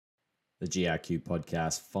The GRQ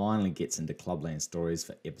podcast finally gets into Clubland stories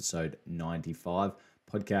for episode 95.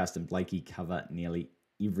 Podcast and Blakey cover nearly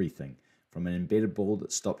everything, from an embedded ball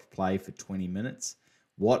that stopped play for 20 minutes,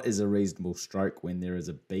 what is a reasonable stroke when there is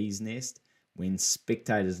a bee's nest, when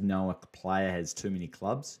spectators know a player has too many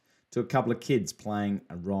clubs, to a couple of kids playing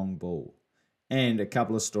a wrong ball, and a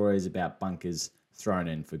couple of stories about bunkers thrown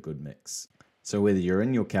in for good mix. So whether you're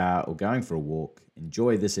in your car or going for a walk,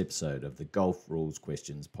 enjoy this episode of the Golf Rules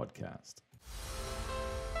Questions podcast.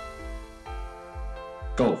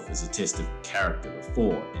 Golf is a test of character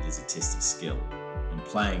before it is a test of skill, and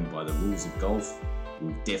playing by the rules of golf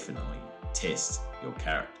will definitely test your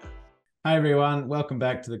character. Hi everyone, welcome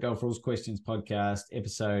back to the Golf Rules Questions podcast,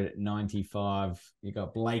 episode 95. You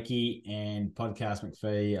got Blakey and Podcast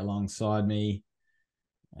McPhee alongside me.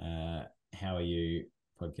 How are you,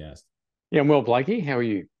 Podcast? Yeah, I'm well, Blakey. How are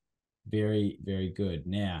you? Very, very good.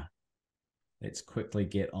 Now, let's quickly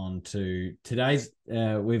get on to today's.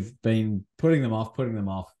 We've been putting them off,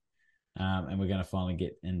 and we're going to finally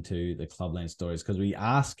get into the Clubland stories because we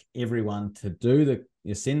ask everyone to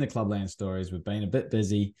send the Clubland stories. We've been a bit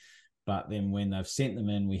busy, but then when they've sent them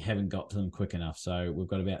in, we haven't got to them quick enough. So we've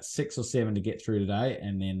got about 6 or 7 to get through today,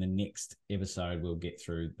 and then the next episode we'll get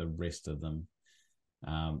through the rest of them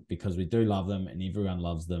because we do love them and everyone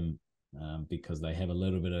loves them. Because they have a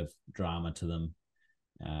little bit of drama to them,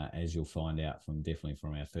 as you'll find out definitely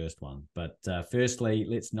from our first one. But firstly,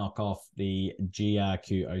 let's knock off the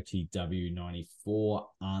GRQ OTW 94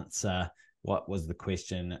 answer. What was the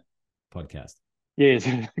question, Podcast? Yes,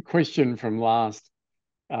 the question from last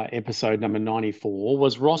episode, number 94,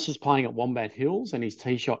 was Ross is playing at Wombat Hills and his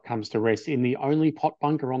tee shot comes to rest in the only pot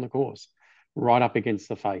bunker on the course, right up against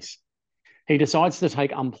the face. He decides to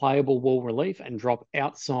take unplayable wall relief and drop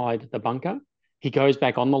outside the bunker. He goes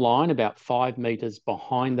back on the line about 5 meters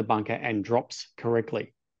behind the bunker and drops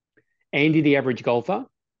correctly. Andy, the average golfer,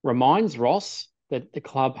 reminds Ross that the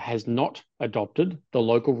club has not adopted the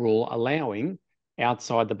local rule allowing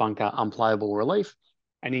outside the bunker unplayable relief,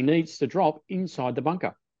 and he needs to drop inside the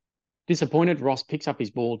bunker. Disappointed, Ross picks up his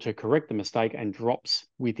ball to correct the mistake and drops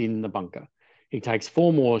within the bunker. He takes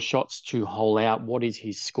 4 more shots to hole out. What is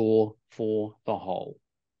his score for the hole?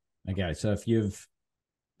 Okay, so if you've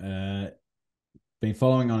been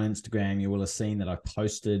following on Instagram, you will have seen that I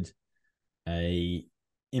posted a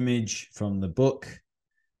image from the book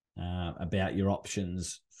about your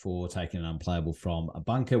options for taking an unplayable from a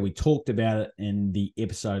bunker. We talked about it in the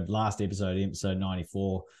last episode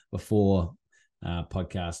 94, before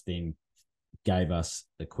Podcast then gave us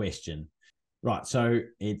the question. Right, so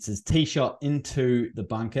it's his tee shot into the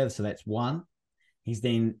bunker, so that's 1. He's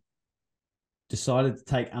then decided to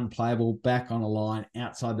take unplayable back on a line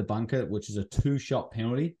outside the bunker, which is a 2-shot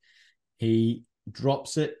penalty. He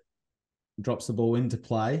drops the ball into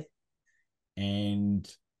play, and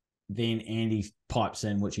then Andy pipes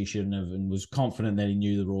in, which he shouldn't have, and was confident that he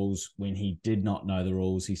knew the rules when he did not know the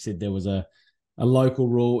rules. He said there was a local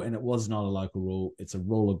rule, and it was not a local rule. It's a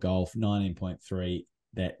rule of golf, 19.3,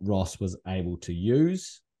 that Ross was able to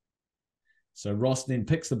use. So Ross then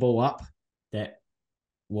picks the ball up that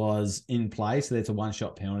was in play, so that's a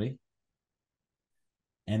 1-shot penalty.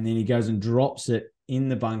 And then he goes and drops it in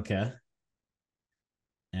the bunker,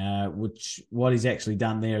 which what he's actually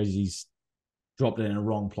done there is he's dropped it in a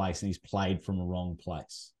wrong place and he's played from a wrong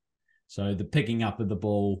place. So the picking up of the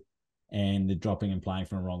ball and the dropping and playing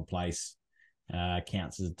from a wrong place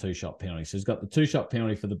counts as a 2-shot penalty. So he's got the 2-shot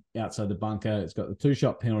penalty for the outside the bunker. It's got the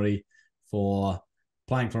 2-shot penalty for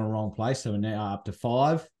playing from a wrong place. So we're now up to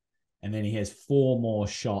 5. And then he has 4 more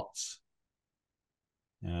shots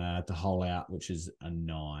to hole out, which is a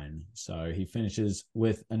 9. So he finishes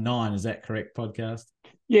with a 9. Is that correct, Podcast?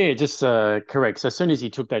 Yeah, just correct. So as soon as he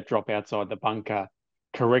took that drop outside the bunker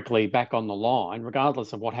correctly back on the line,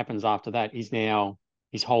 regardless of what happens after that,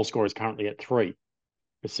 his whole score is currently at 3.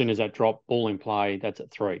 As soon as that drop, ball in play, that's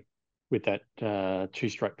at 3 with that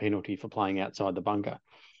 2-stroke penalty for playing outside the bunker.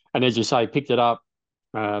 And as you say, picked it up,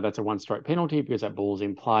 that's a 1-stroke penalty because that ball's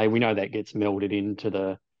in play. We know that gets melded into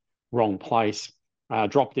the wrong place,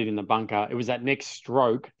 dropped it in the bunker. It was that next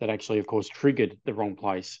stroke that actually, of course, triggered the wrong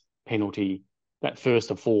place penalty, that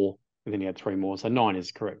first of 4, and then he had 3 more. So 9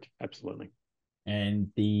 is correct, absolutely. And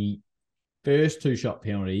the first 2-shot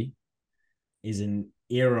penalty is an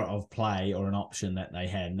error of play or an option that they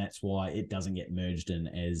had, and that's why it doesn't get merged in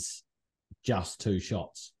as just 2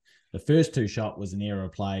 shots. The first 2-shot was an error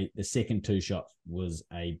of play. The second 2-shot was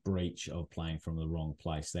a breach of playing from the wrong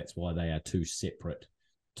place. That's why they are 2 separate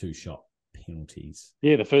 2-shot penalties.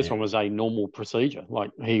 Yeah, the first one was a normal procedure.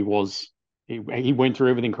 Like he went through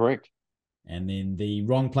everything correct. And then the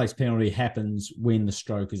wrong place penalty happens when the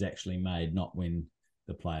stroke is actually made, not when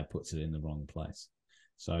the player puts it in the wrong place.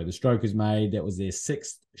 So the stroke is made. That was their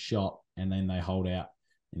 6th shot, and then they hold out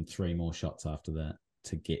in 3 more shots after that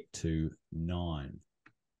to get to 9.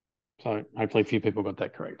 So hopefully a few people got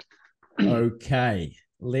that correct. Okay,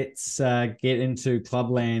 let's get into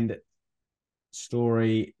Clubland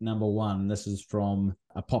story number 1. This is from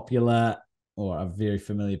a popular or a very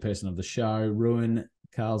familiar person of the show, Ruin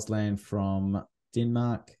Karlsland from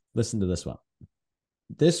Denmark. Listen to this one.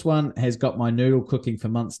 This one has got my noodle cooking for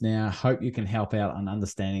months now. Hope you can help out on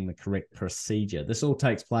understanding the correct procedure. This all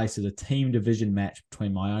takes place at a team division match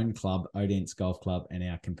between my own club, Odense Golf Club, and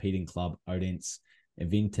our competing club, Odense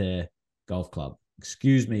Eventer Golf Club.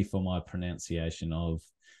 Excuse me for my pronunciation of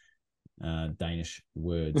Danish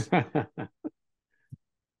words.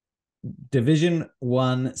 Division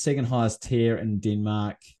 1, second highest tier in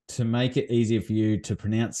Denmark. To make it easier for you to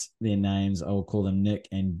pronounce their names, I will call them Nick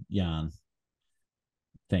and Jan.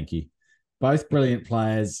 Thank you. Both brilliant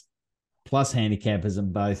players, plus handicappers,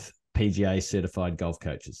 and both PGA certified golf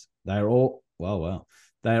coaches. They are all,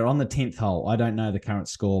 they are on the 10th hole. I don't know the current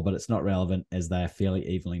score, but it's not relevant as they are fairly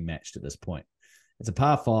evenly matched at this point. It's a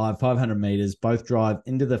par 5, 500 meters. Both drive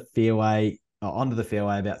into the fairway, onto the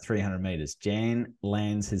fairway about 300 meters. Jan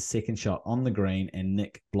lands his second shot on the green, and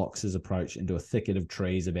Nick blocks his approach into a thicket of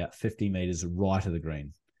trees about 50 meters right of the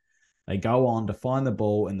green. They go on to find the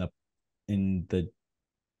ball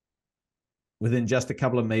within just a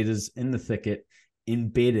couple of meters in the thicket,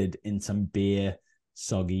 embedded in some bare,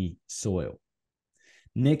 soggy soil.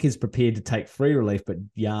 Nick is prepared to take free relief, but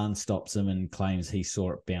Jan stops him and claims he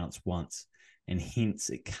saw it bounce once, and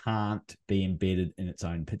hence it can't be embedded in its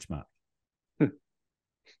own pitch mark.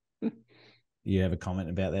 You have a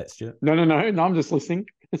comment about that, Stuart? No, I'm just listening.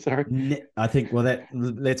 Sorry. I think,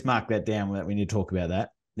 let's mark that down when you talk about that.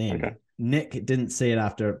 Then okay. Nick didn't see it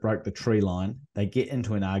after it broke the tree line. They get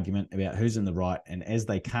into an argument about who's in the right, and as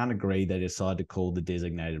they can't agree, they decide to call the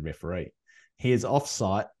designated referee. He is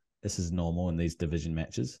off-site. This is normal in these division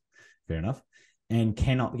matches. Fair enough. And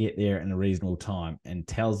cannot get there in a reasonable time, and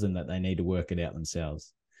tells them that they need to work it out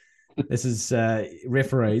themselves. This is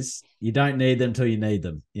referees. You don't need them till you need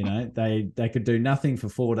them. You know, they could do nothing for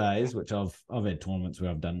 4 days, which I've had tournaments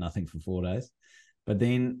where I've done nothing for 4 days. But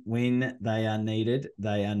then when they are needed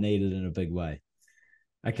in a big way.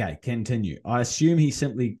 Okay, continue. I assume he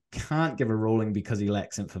simply can't give a ruling because he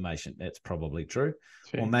lacks information. That's probably true.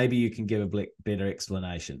 Sure. Or maybe you can give a better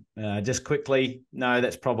explanation. Just quickly, no,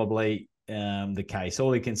 that's probably the case.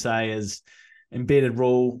 All he can say is embedded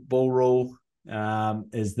rule, ball rule,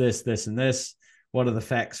 is this, and this. What are the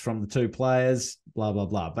facts from the 2 players? Blah, blah,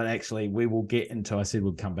 blah. But actually, we will get into, I said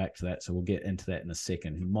we'll come back to that, so we'll get into that in a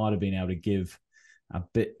second. He might have been able to give a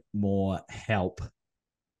bit more help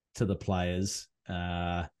to the players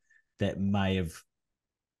that may have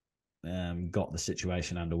got the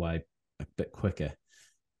situation underway a bit quicker.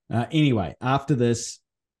 Anyway, after this,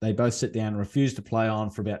 they both sit down and refuse to play on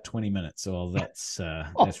for about 20 minutes. Oh,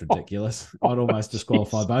 that's ridiculous. I'd almost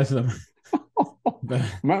disqualify both of them. But,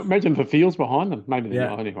 imagine the fields behind them. Maybe they're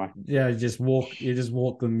not anyway. Yeah, you just walk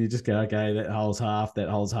them. You just go, okay, that hole's half.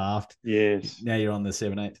 Yes. Now you're on the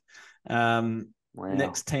 7/8. Wow.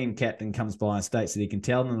 Next team captain comes by and states that he can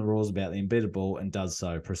tell them the rules about the embedded ball and does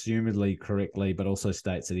so, presumably correctly, but also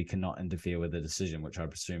states that he cannot interfere with the decision, which I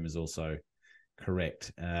presume is also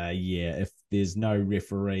correct. If there's no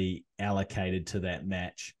referee allocated to that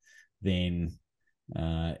match, then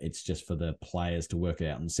it's just for the players to work it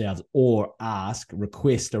out themselves or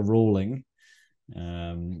request a ruling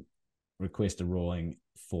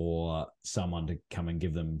for someone to come and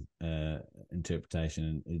give them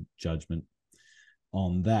interpretation and judgment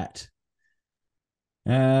on that.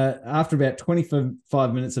 After about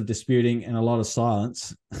 25 minutes of disputing and a lot of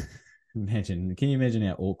silence, can you imagine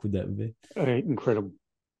how awkward that would be? Incredible.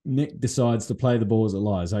 Nick decides to play the ball as it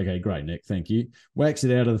lies. Okay, great, Nick, thank you. Whacks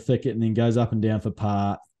it out of the thicket and then goes up and down for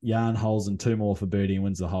par. Jan holes in 2 more for birdie and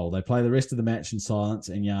wins the hole. They play the rest of the match in silence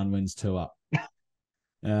and Jan wins 2 up.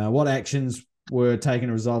 What actions were taken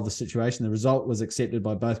to resolve the situation? The result was accepted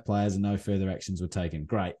by both players and no further actions were taken.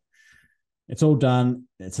 Great. It's all done.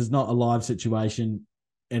 This is not a live situation.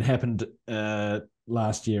 It happened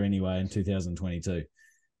last year anyway, in 2022.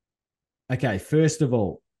 Okay, first of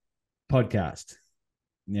all, podcast.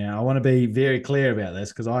 Now, I want to be very clear about this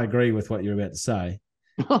because I agree with what you're about to say.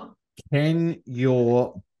 Can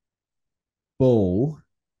your ball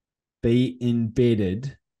be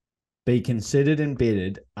considered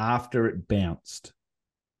embedded after it bounced?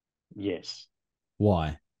 Yes.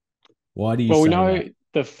 Why? Why do you say Well, we know that?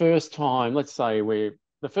 the first time, let's say we're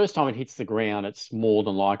the first time it hits the ground, it's more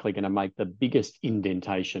than likely going to make the biggest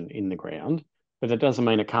indentation in the ground. But that doesn't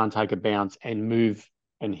mean it can't take a bounce and move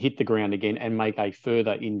and hit the ground again and make a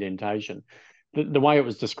further indentation. The way it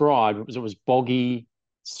was described was it was boggy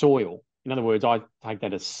soil. In other words, I take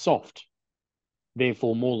that as soft,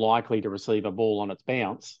 therefore more likely to receive a ball on its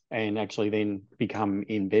bounce and actually then become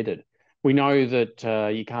embedded. We know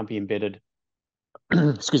that you can't be embedded,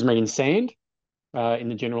 excuse me, in sand in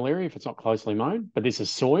the general area if it's not closely mown, but this is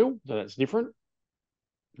soil, so that's different.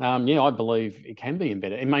 Yeah, I believe it can be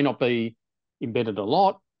embedded. It may not be embedded a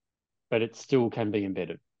lot, but it still can be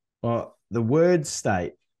embedded. Well, the words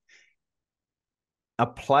state a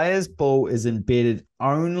player's ball is embedded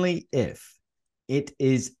only if it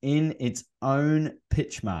is in its own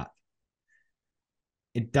pitch mark.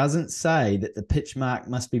 It doesn't say that the pitch mark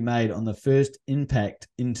must be made on the first impact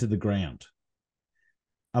into the ground.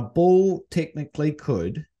 A ball technically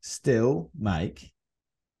could still make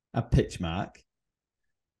a pitch mark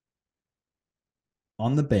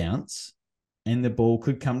on the bounce, and the ball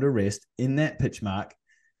could come to rest in that pitch mark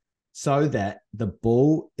so that the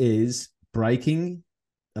ball is breaking,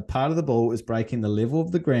 a part of the ball is breaking the level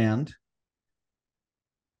of the ground,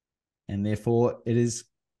 and therefore it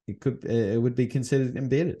would be considered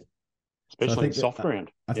embedded. Especially in soft ground.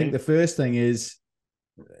 I think the first thing is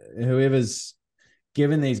whoever's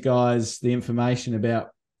given these guys the information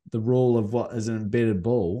about the rule of what is an embedded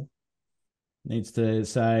ball needs to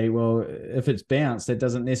say, well, if it's bounced, that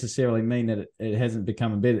doesn't necessarily mean that it hasn't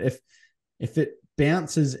become embedded. If it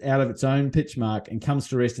bounces out of its own pitch mark and comes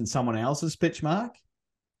to rest in someone else's pitch mark,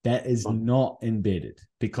 that is not embedded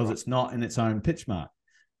because it's not in its own pitch mark.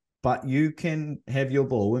 But you can have your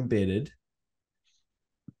ball embedded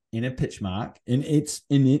in a pitch mark, in its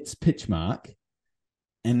pitch mark,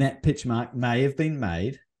 and that pitch mark may have been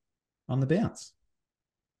made on the bounce.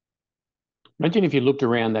 Imagine if you looked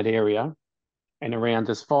around that area and around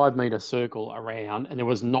this 5 metre circle around, and there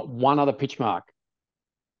was not one other pitch mark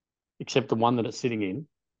except the one that it's sitting in.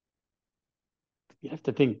 You have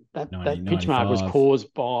to think that pitch mark was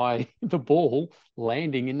caused by the ball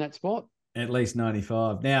landing in that spot. At least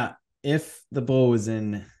 95. Now, if the ball was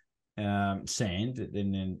in sand,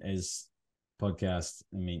 then as podcast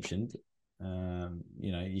mentioned,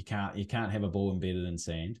 you can't have a ball embedded in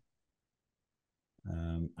sand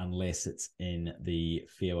unless it's in the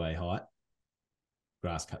fairway height,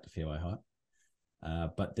 grass cut to fairway height.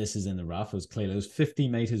 But this is in the rough. It was clear. It was 50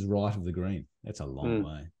 meters right of the green. That's a long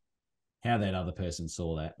way. How that other person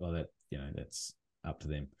saw that, well, that's up to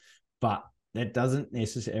them. But that doesn't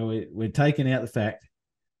necessarily. We're taking out the fact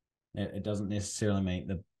that it doesn't necessarily mean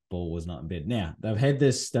the ball was not embedded. Now they've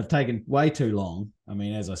taken way too long. I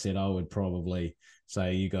mean, as I said, I would probably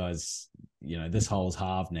say, you guys, this hole's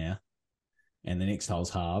halved now, and the next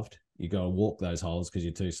hole's halved. You got to walk those holes because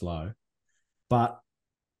you're too slow. But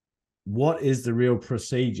what is the real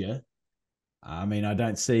procedure? I mean, I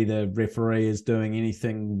don't see the referee as doing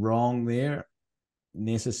anything wrong there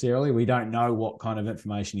necessarily. We don't know what kind of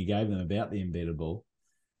information he gave them about the embedded ball,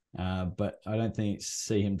 but I don't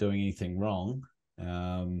see him doing anything wrong.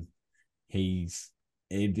 He'd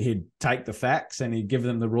take the facts and he'd give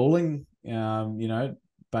them the ruling,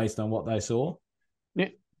 based on what they saw. Yeah.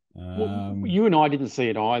 Well, you and I didn't see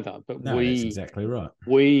it either, but no, that's exactly right.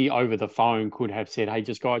 We over the phone could have said, "Hey,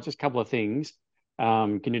 just guys, just a couple of things.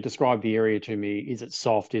 Can you describe the area to me? Is it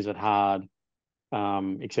soft? Is it hard?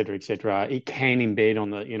 Et cetera, et cetera." It can embed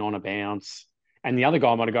on a bounce. And the other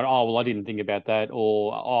guy might have gone, "Oh, well, I didn't think about that,"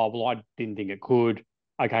 or "Oh, well, I didn't think it could.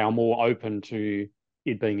 Okay, I'm more open to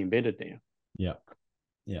it being embedded now."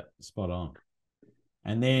 Yeah, spot on.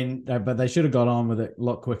 And then, but they should have got on with it a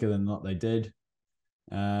lot quicker than what they did.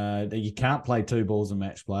 You can't play two balls in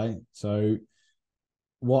match play. So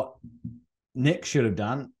what Nick should have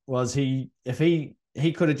done was if he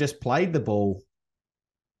could have just played the ball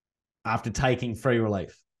after taking free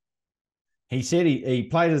relief. He said he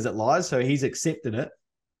played as it lies, so he's accepted it.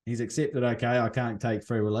 He's accepted, okay, I can't take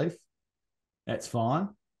free relief. That's fine.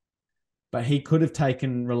 But he could have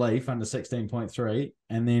taken relief under 16.3,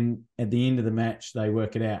 and then at the end of the match, they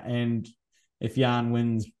work it out. And if Jan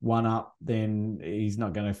wins one up, then he's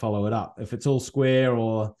not going to follow it up. If it's all square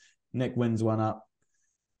or Nick wins one up,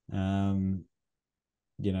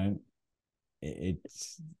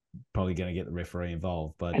 it's probably going to get the referee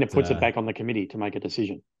involved. And it puts it back on the committee to make a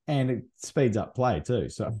decision. And it speeds up play too.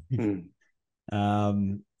 So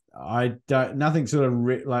nothing sort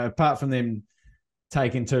of apart from them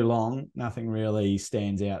taking too long, nothing really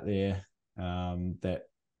stands out there that,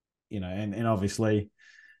 and obviously,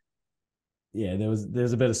 yeah,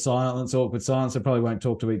 there's a bit of silence, awkward silence. They probably won't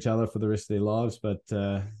talk to each other for the rest of their lives, but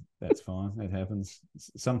That's fine. That happens.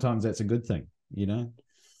 Sometimes that's a good thing,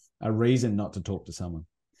 a reason not to talk to someone.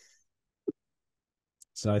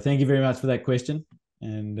 So thank you very much for that question.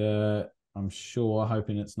 And I'm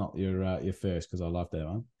hoping it's not your first, because I love that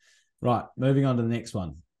one. Right, moving on to the next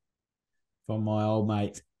one from my old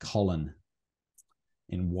mate Colin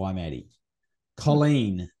in Waimate.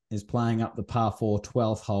 Colleen is playing up the par 4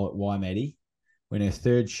 12th hole at Waimate when her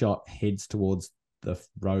third shot heads towards the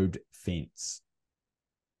road fence.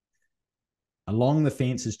 Along the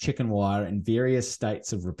fence is chicken wire in various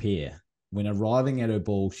states of repair. When arriving at her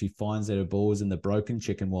ball, she finds that her ball is in the broken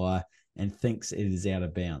chicken wire and thinks it is out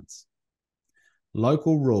of bounds.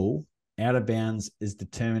 Local rule, out of bounds is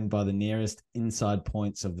determined by the nearest inside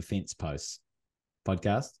points of the fence posts.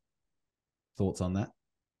 Podcast? Thoughts on that?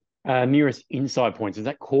 Nearest inside points. Is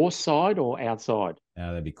that course side or outside?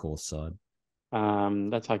 That'd be course side.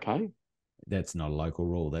 That's okay. That's not a local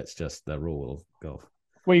rule. That's just the rule of golf.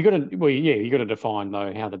 Well, you got to define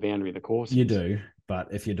though how the boundary of the course is. You do,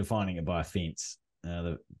 but if you're defining it by a fence,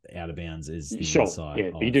 the out of bounds is the inside.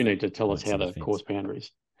 Yeah, but you do need to tell us how the course boundary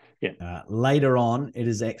is. Yeah. Later on, it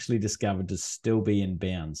is actually discovered to still be in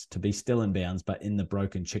bounds, but in the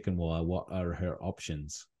broken chicken wire. What are her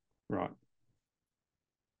options? Right.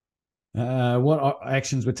 What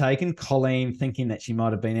actions were taken? Colleen, thinking that she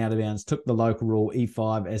might have been out of bounds, took the local rule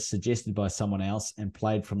E5 as suggested by someone else and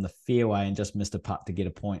played from the fairway and just missed a putt to get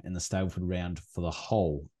a point in the Stableford round for the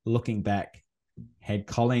hole. Looking back, had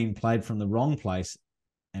Colleen played from the wrong place,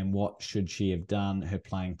 and what should she have done? Her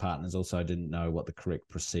playing partners also didn't know what the correct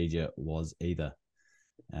procedure was either.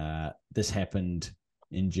 This happened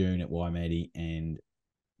in June at Waimate, and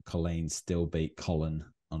Colleen still beat Colin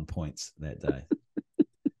on points that day.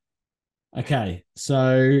 Okay,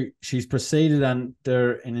 so she's proceeded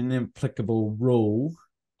under an inapplicable rule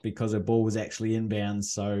because her ball was actually inbounds,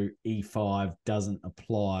 so E5 doesn't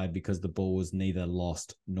apply because the ball was neither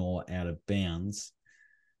lost nor out of bounds.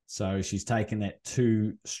 So she's taken that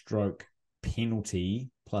 2-stroke penalty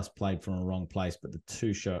plus played from a wrong place, but the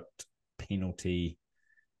 2-shot penalty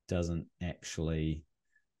doesn't actually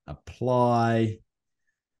apply.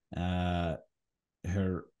 Her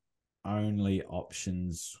only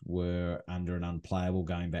options were under an unplayable,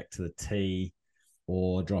 going back to the tee,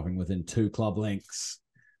 or dropping within 2 club lengths,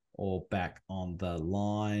 or back on the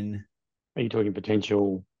line. Are you talking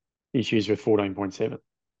potential issues with 14.7?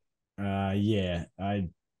 Yeah,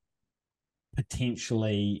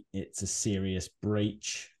 potentially it's a serious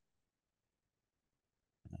breach.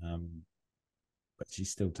 But she's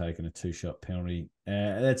still taking a 2-shot penalty.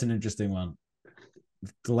 That's an interesting one.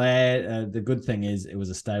 Glad the good thing is it was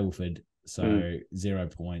a Stableford, so 0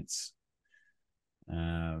 points.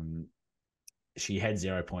 She had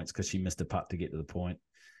 0 points because she missed a putt to get to the point,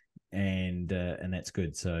 and that's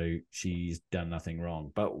good. So she's done nothing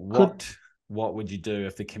wrong. But what would you do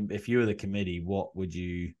if you were the committee? What would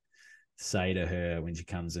you say to her when she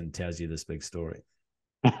comes and tells you this big story?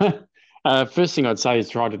 First thing I'd say is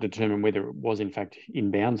try to determine whether it was in fact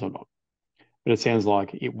inbounds or not. But it sounds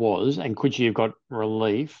like it was. And could she have got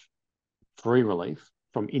free relief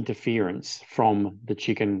from interference from the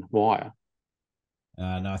chicken wire?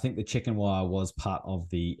 No, I think the chicken wire was part of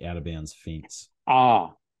the out of bounds fence.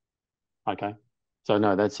 Okay. So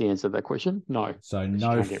no, that's the answer to that question. No. So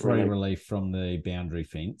no free relief from the boundary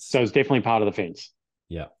fence. So it's definitely part of the fence.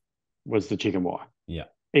 Yeah. Was the chicken wire. Yeah.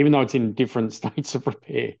 Even though it's in different states of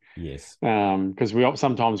repair. Yes. Because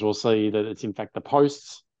sometimes we'll see that it's in fact the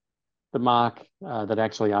posts that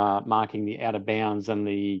actually are marking the out of bounds, and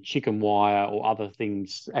the chicken wire or other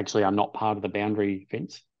things actually are not part of the boundary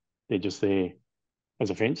fence. They're just there as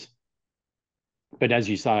a fence. But as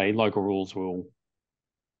you say, local rules will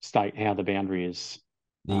state how the boundary is.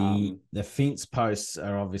 The fence posts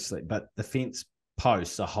are obviously, but the fence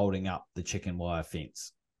posts are holding up the chicken wire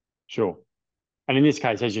fence. Sure. And in this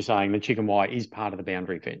case, as you're saying, the chicken wire is part of the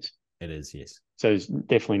boundary fence. It is, yes. So there's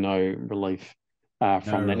definitely no relief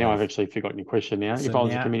from that. Now I've actually forgotten your question now. So if I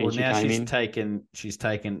was a committee, she's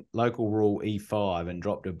taken local rule E5 and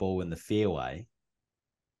dropped her ball in the fairway,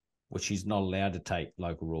 which she's not allowed to take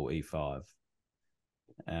local rule E5.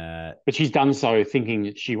 But she's done so thinking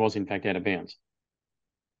that she was in fact out of bounds.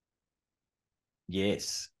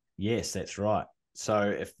 Yes, that's right.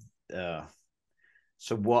 So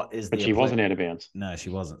what is But she wasn't out of bounds. No, she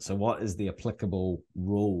wasn't. So what is the applicable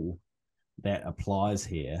rule that applies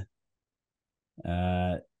here?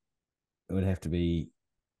 It would have to be.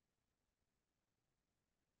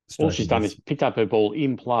 All she's done is picked up her ball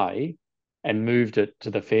in play and moved it to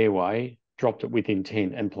the fairway, dropped it with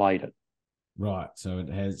intent, and played it. Right. So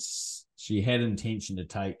she had intention to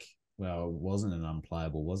take. Well, it wasn't an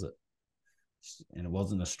unplayable, was it? and it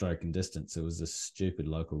wasn't a stroke and distance. It was a stupid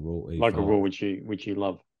local rule. E5. Local rule, which you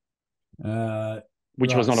love.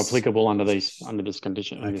 Which was not applicable under this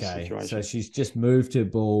condition, in this situation. So she's just moved her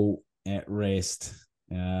ball at rest,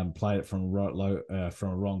 played it from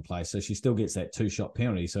a wrong place. So she still gets that 2-shot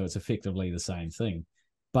penalty. So it's effectively the same thing.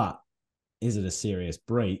 But is it a serious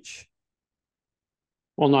breach?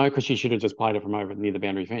 Well, no, because she should have just played it from over near the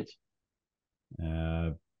boundary fence.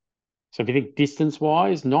 So if you think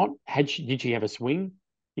distance-wise, did she have a swing?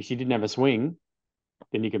 If she didn't have a swing,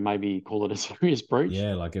 then you could maybe call it a serious breach.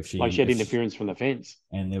 Yeah, like if she had interference from the fence.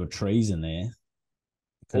 And there were trees in there.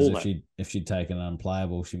 Because if she'd taken an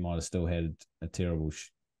unplayable, she might have still had a terrible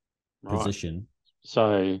position.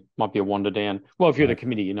 So might be a wander down. Well, if you're the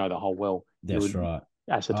committee, you know the whole well. That's right.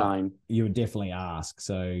 Ascertain. You would definitely ask.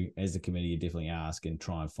 So as the committee, you definitely ask and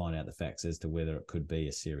try and find out the facts as to whether it could be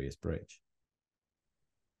a serious breach.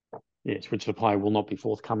 Yes, which the player will not be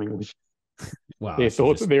forthcoming with their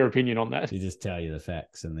thoughts, their opinion on that. You just tell you the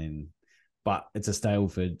facts and then... But it's a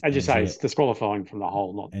Stableford. As you say, it's disqualifying from the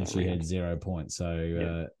whole, and she had 0 points,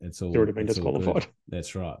 so it's all. She would have been disqualified.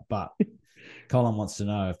 That's right. But Colin wants to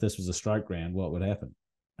know if this was a stroke round, what would happen?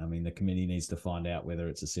 I mean, the committee needs to find out whether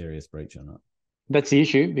it's a serious breach or not. That's the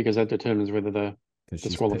issue, because that determines whether the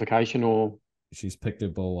disqualification or... She's picked a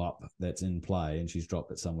ball up that's in play and she's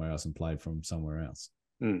dropped it somewhere else and played from somewhere else.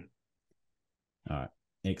 All right.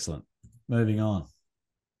 Excellent. Moving on.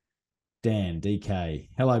 Dan, DK.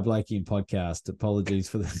 Hello, Blakey and podcast. Apologies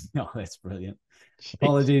for the... Oh, that's brilliant.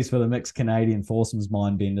 Apologies for the mixed Canadian Forceman's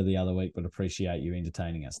mind bender the other week, but appreciate you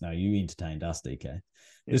entertaining us. No, you entertained us, DK. Yeah.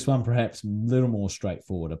 This one perhaps a little more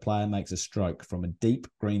straightforward. A player makes a stroke from a deep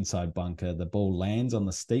greenside bunker. The ball lands on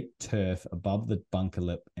the steep turf above the bunker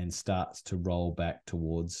lip and starts to roll back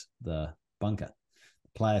towards the bunker. The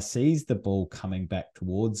player sees the ball coming back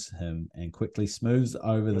towards him and quickly smooths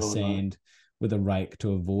over the sand with a rake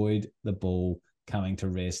to avoid the ball coming to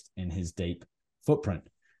rest in his deep footprint.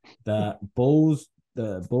 The ball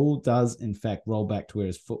does, in fact, roll back to where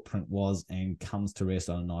his footprint was and comes to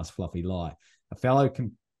rest on a nice fluffy lie. A fellow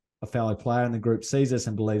player in the group sees this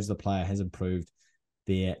and believes the player has improved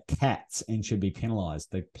their cats and should be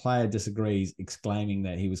penalised. The player disagrees, exclaiming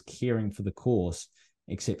that he was caring for the course,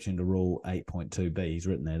 exception to Rule 8.2b. He's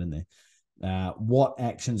written that in there. What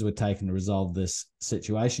actions were taken to resolve this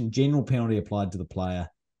situation? General penalty applied to the player.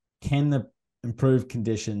 Can the improved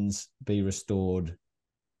conditions be restored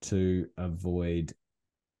to avoid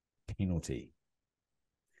penalty?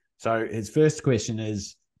 So his first question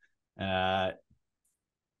is,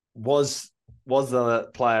 was the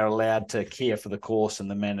player allowed to care for the course in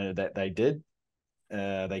the manner that they did?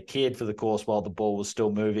 They cared for the course while the ball was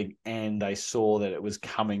still moving and they saw that it was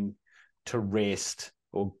coming to rest,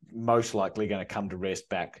 or most likely going to come to rest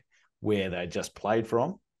back where they just played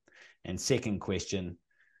from. And second question,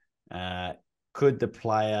 could the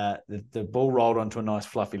player, the ball rolled onto a nice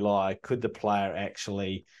fluffy lie, could the player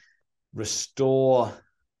actually restore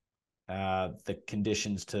the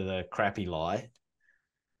conditions to the crappy lie,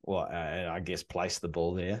 or I guess place the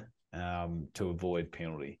ball there to avoid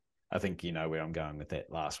penalty? I think you know where I'm going with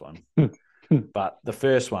that last one. But the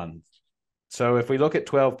first one, so if we look at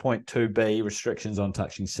 12.2b, restrictions on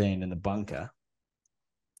touching sand in the bunker,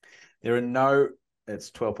 there are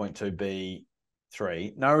it's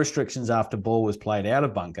 12.2b3, no restrictions after ball was played out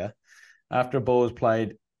of bunker. After a ball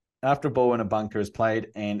in a bunker is played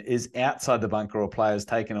and is outside the bunker, or player is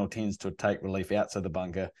taken or tends to take relief outside the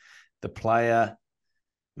bunker, the player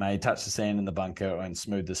may touch the sand in the bunker and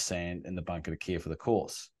smooth the sand in the bunker to care for the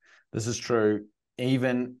course. This is true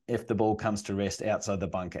even if the ball comes to rest outside the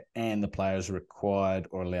bunker and the player is required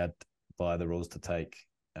or allowed by the rules to take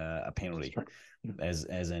a penalty, as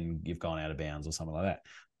in you've gone out of bounds or something like that.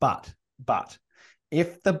 But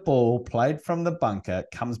if the ball played from the bunker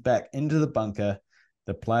comes back into the bunker,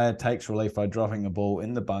 the player takes relief by dropping the ball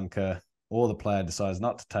in the bunker, or the player decides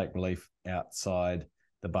not to take relief outside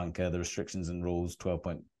the bunker, the restrictions and rules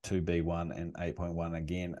 12.2b1 and 8.1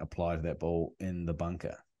 again apply to that ball in the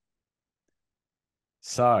bunker.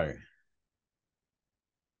 So,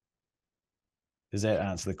 does that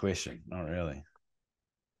answer the question? Not really.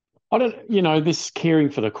 I don't, this caring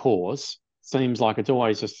for the course seems like it's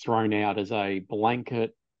always just thrown out as a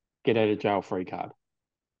blanket get out of jail free card.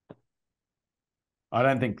 I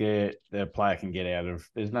don't think the player can get out of.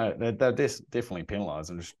 They're definitely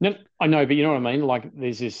penalised. No, I know, but you know what I mean. Like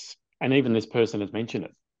there's this, and even this person has mentioned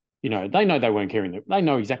it. They know they weren't carrying it. They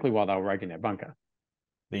know exactly why they were raking that bunker.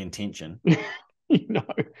 The intention.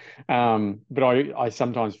 But I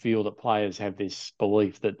sometimes feel that players have this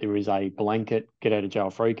belief that there is a blanket get out of jail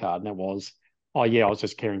free card, and that was, I was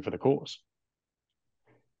just caring for the course.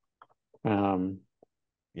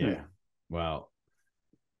 Yeah. Well,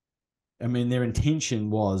 I mean, their intention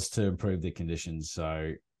was to improve the conditions,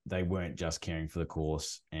 so they weren't just caring for the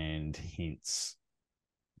course, and hence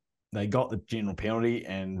they got the general penalty,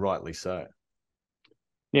 and rightly so.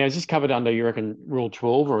 Now, is this covered under, you reckon, Rule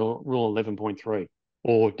 12 or Rule 11.3?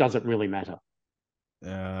 Or does it really matter?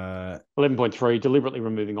 11.3, deliberately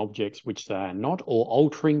removing objects which they are not, or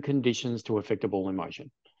altering conditions to affect a ball in motion.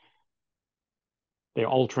 They're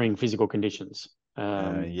altering physical conditions.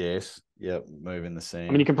 Yes. Yep. Moving the scene.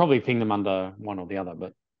 I mean, you can probably ping them under one or the other,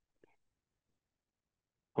 but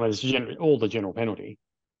I mean, it's all the general penalty.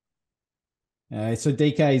 So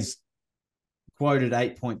DK's quoted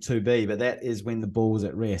 8.2b, but that is when the ball was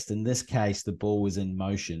at rest. In this case, the ball was in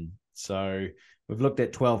motion. So we've looked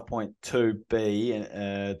at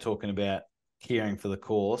 12.2b, talking about caring for the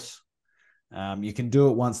course. You can do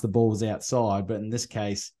it once the ball was outside, but in this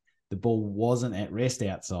case, the ball wasn't at rest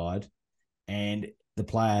outside, and the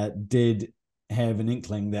player did have an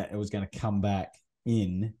inkling that it was going to come back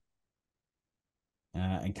in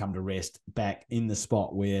and come to rest back in the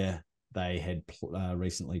spot where they had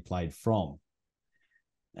recently played from.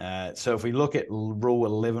 So if we look at Rule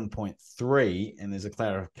 11.3, and there's a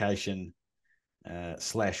clarification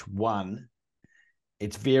 /1,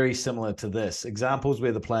 it's very similar to this. Examples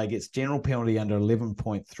where the player gets general penalty under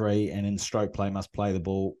 11.3 and in stroke play must play the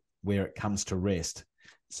ball where it comes to rest.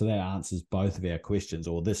 So that answers both of our questions,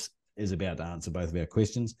 or this is about to answer both of our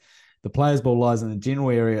questions. The player's ball lies in the general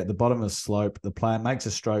area at the bottom of the slope. The player makes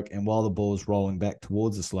a stroke, and while the ball is rolling back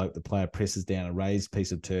towards the slope, the player presses down a raised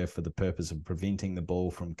piece of turf for the purpose of preventing the ball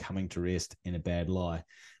from coming to rest in a bad lie.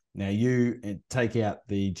 Now, you take out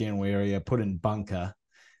the general area, put in bunker,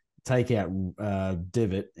 take out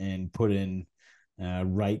divot, and put in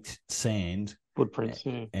raked sand. Footprints,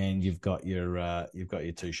 yeah. And you've got your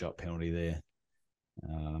 2-shot penalty there.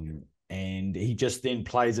 And he just then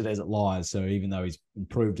plays it as it lies. So even though he's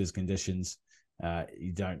improved his conditions,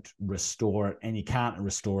 you don't restore it, and you can't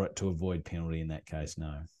restore it to avoid penalty in that case,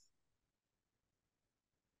 no.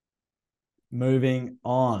 Moving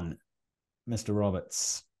on, Mr.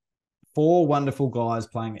 Roberts. 4 wonderful guys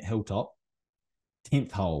playing at Hilltop.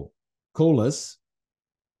 10th hole. Coolers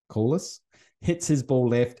hits his ball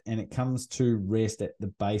left, and it comes to rest at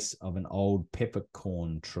the base of an old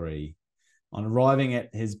peppercorn tree. On arriving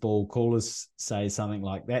at his ball, Coolers says something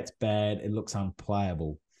like, "That's bad. It looks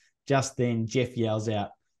unplayable." Just then, Jeff yells out,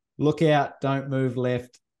 "Look out. Don't move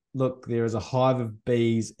left. Look, there is a hive of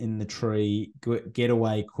bees in the tree. Get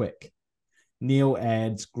away quick." Neil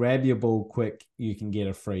adds, "Grab your ball quick. You can get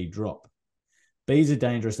a free drop." Bees are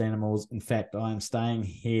dangerous animals. In fact, I am staying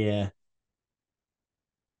here.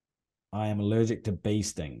 I am allergic to bee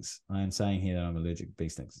stings. I am saying here that I'm allergic to bee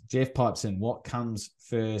stings. Jeff pipes in, "What comes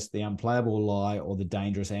first, the unplayable lie or the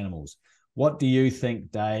dangerous animals?" What do you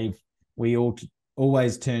think, Dave? We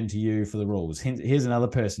always turn to you for the rules. Here's another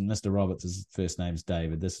person, Mr. Roberts. His first name's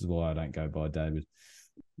David. This is why I don't go by David.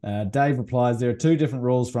 Dave replies, "There are 2 different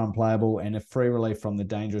rules for unplayable and a free relief from the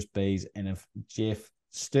dangerous bees. And if Jeff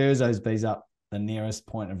stirs those bees up, the nearest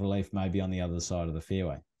point of relief may be on the other side of the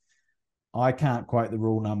fairway." I can't quote the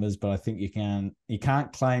rule numbers, but I think you can. You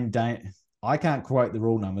can't claim. I can't quote the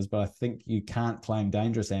rule numbers, but I think you can't claim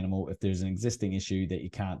dangerous animal if there's an existing issue that you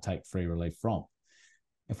can't take free relief from.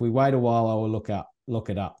 If we wait a while, I will look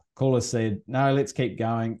it up. Caller said, "No, let's keep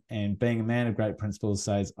going." And being a man of great principles,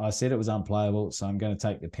 says, "I said it was unplayable, so I'm going to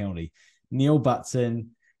take the penalty." Neil butts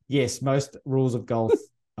in, "Yes, most rules of golf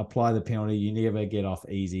apply the penalty. You never get off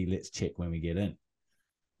easy. Let's check when we get in."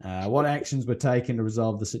 What actions were taken to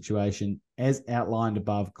resolve the situation? As outlined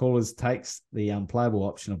above, Callers takes the unplayable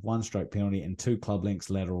option of 1-stroke penalty and 2 club lengths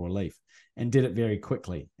lateral relief, and did it very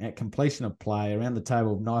quickly. At completion of play, around the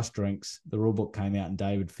table of nice drinks, the rulebook came out and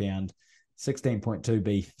David found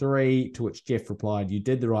 16.2b3, to which Jeff replied, "You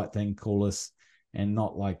did the right thing, Callers, and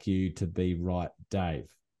not like you to be right,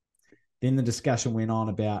 Dave." Then the discussion went on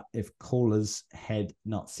about if Callers had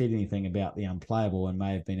not said anything about the unplayable and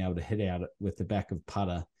may have been able to hit out with the back of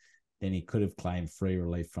putter, then he could have claimed free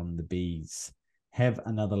relief from the bees. Have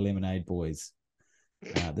another lemonade, boys.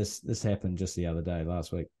 This happened just the other day,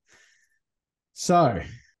 last week. So,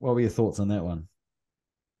 what were your thoughts on that one?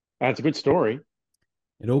 That's a good story.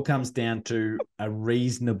 It all comes down to a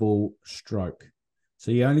reasonable stroke.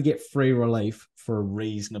 So you only get free relief for a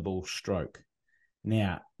reasonable stroke.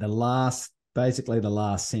 Now, the last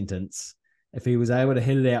sentence, if he was able to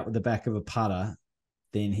hit it out with the back of a putter,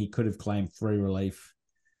 then he could have claimed free relief.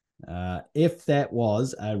 If that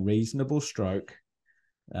was a reasonable stroke,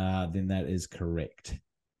 then that is correct.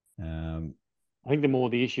 I think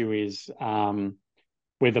the issue is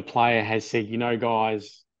where the player has said, "You know,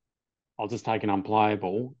 guys, I'll just take an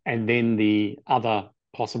unplayable. And then the other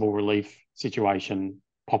possible relief situation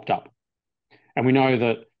popped up. And we know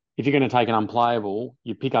that if you're going to take an unplayable,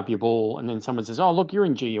 you pick up your ball and then someone says, oh, look, you're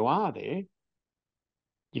in GUR there.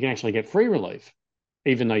 You can actually get free relief,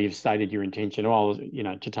 even though you've stated your intention,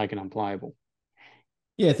 to take an unplayable.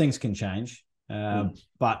 Yeah, things can change.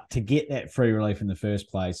 But to get that free relief in the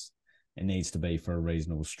first place, it needs to be for a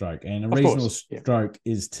reasonable stroke. And a reasonable stroke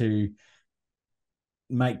is to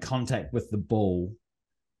make contact with the ball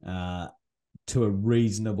to a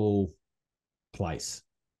reasonable place.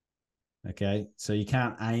 Okay, so you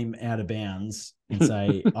can't aim out of bounds and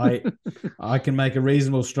say, I can make a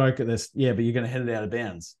reasonable stroke at this. Yeah, but you're going to hit it out of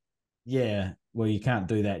bounds. Yeah, well, you can't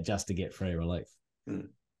do that just to get free relief.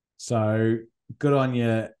 So good on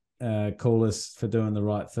you, Callus, for doing the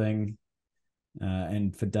right thing,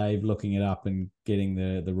 and for Dave looking it up and getting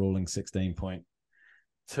the ruling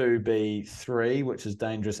 16.2B3, which is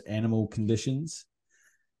dangerous animal conditions.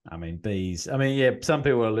 I mean, bees. I mean, yeah, some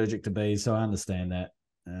people are allergic to bees, so I understand that.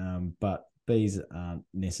 But bees aren't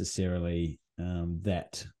necessarily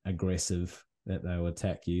that aggressive that they'll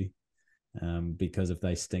attack you, because if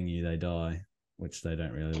they sting you, they die, which they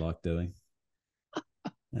don't really like doing.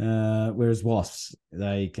 Whereas wasps,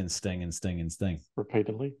 they can sting and sting and sting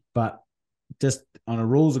repeatedly. But just on a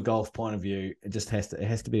rules of golf point of view, it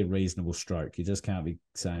has to be a reasonable stroke. You just can't be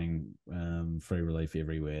saying free relief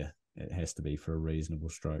everywhere. It has to be for a reasonable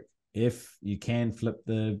stroke. If you can flip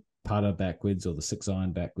the putter backwards or the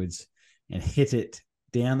 6-iron backwards and hit it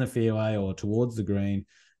down the fairway or towards the green,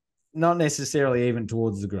 not necessarily even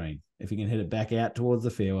towards the green. If you can hit it back out towards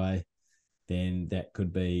the fairway, then that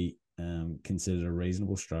could be considered a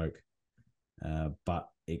reasonable stroke. But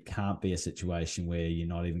it can't be a situation where you're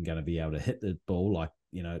not even going to be able to hit the ball, like,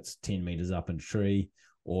 it's 10 meters up in a tree,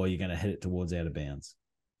 or you're going to hit it towards out of bounds.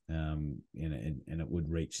 And it would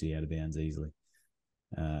reach the out of bounds easily.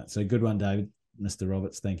 So good one, David. Mr.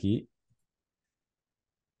 Roberts, thank you.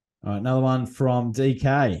 All right, another one from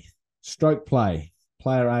DK. Stroke play.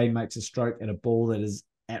 Player A makes a stroke at a ball that is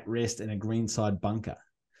at rest in a greenside bunker.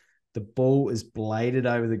 The ball is bladed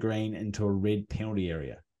over the green into a red penalty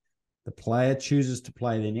area. The player chooses to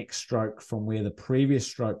play the next stroke from where the previous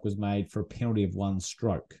stroke was made for a penalty of 1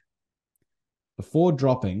 stroke. Before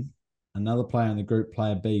dropping, another player in the group,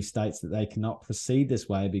 player B, states that they cannot proceed this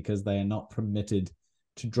way because they are not permitted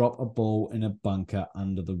to drop a ball in a bunker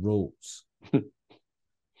under the rules.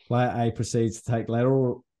 Player A proceeds to take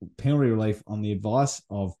lateral penalty relief on the advice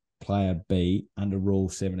of player B under Rule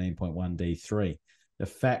 17.1D3. The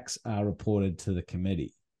facts are reported to the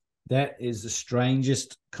committee. That is the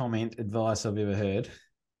strangest advice I've ever heard.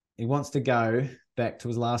 He wants to go back to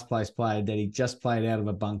his last place player that he just played out of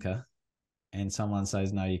a bunker, and someone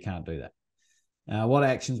says, no, you can't do that. What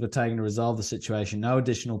actions were taken to resolve the situation? No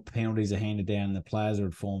additional penalties are handed down, and the players are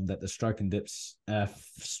informed that the stroke and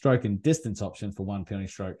distance option for 1 penalty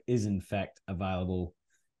stroke is in fact available.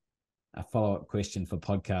 A follow-up question for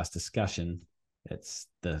podcast discussion. It's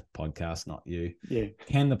the podcast, not you. Yeah.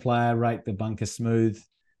 Can the player rake the bunker smooth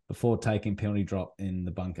before taking penalty drop in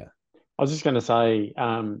the bunker? I was just going to say,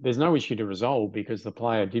 there's no issue to resolve because the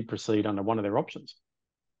player did proceed under one of their options.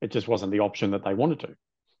 It just wasn't the option that they wanted to.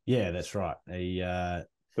 Yeah, that's right. They've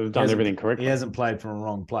done everything correctly. He hasn't played from a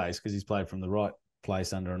wrong place because he's played from the right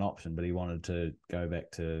place under an option, but he wanted to go back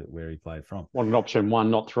to where he played from. Wanted option 1,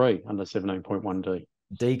 not 3, under 17.1D.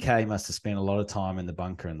 DK must have spent a lot of time in the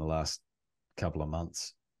bunker in the last couple of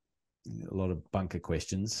months. A lot of bunker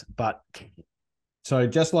questions. But so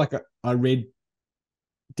just like I read,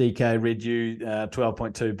 DK read you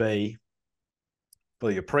 12.2B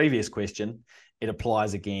for your previous question, it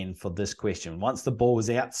applies again for this question. Once the ball is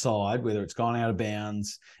outside, whether it's gone out of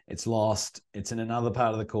bounds, it's lost, it's in another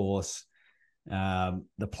part of the course,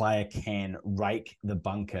 the player can rake the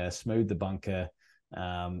bunker, smooth the bunker,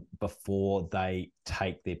 before they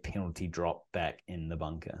take their penalty drop back in the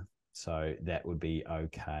bunker. So that would be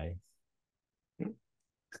okay.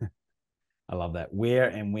 I love that. Where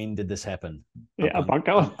and when did this happen? Yeah, a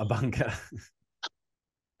bunker. A bunker.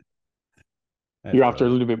 You're after a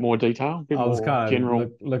little bit more detail? I was kind of general...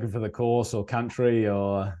 looking for the course or country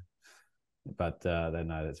but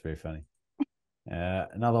no, that's very funny.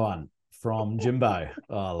 Another one from Jimbo.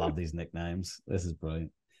 Oh, I love these nicknames. This is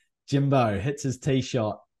brilliant. Jimbo hits his tee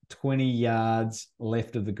shot 20 yards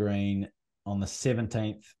left of the green on the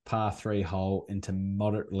 17th par 3 hole into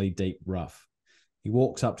moderately deep rough. He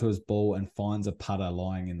walks up to his ball and finds a putter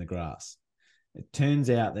lying in the grass. It turns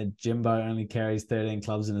out that Jimbo only carries 13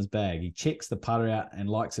 clubs in his bag. He checks the putter out and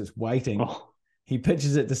likes it's waiting. He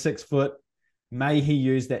pitches it to 6 foot. May he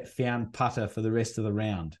use that found putter for the rest of the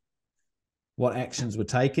round? What actions were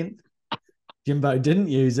taken? Jimbo didn't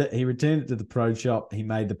use it. He returned it to the pro shop. He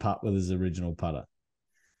made the putt with his original putter.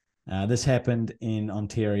 This happened in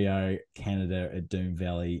Ontario, Canada, at Doom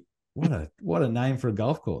Valley. What a name for a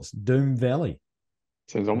golf course, Doom Valley.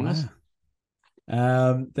 Sounds ominous.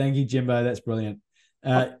 Wow. Thank you, Jimbo. That's brilliant.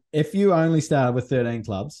 If you only started with 13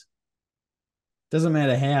 clubs, doesn't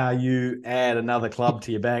matter how you add another club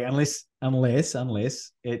to your bag, unless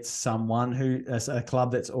it's someone who is a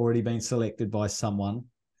club that's already been selected by someone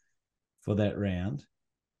for that round.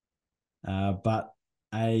 But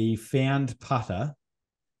a found putter,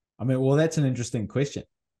 that's an interesting question,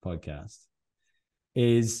 podcast,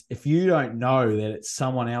 is if you don't know that it's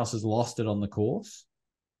someone else has lost it on the course.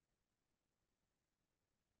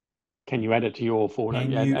 Can you add it to your 14?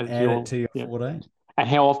 Can you add it to your 14? And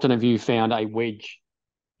how often have you found a wedge,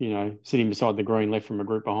 sitting beside the green left from a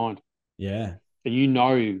group behind? Yeah.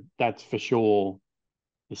 And that's for sure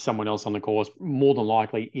is someone else on the course, more than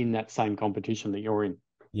likely in that same competition that you're in.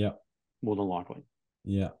 Yeah. More than likely.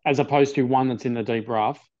 Yeah. As opposed to one that's in the deep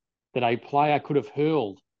rough that a player could have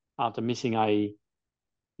hurled after missing a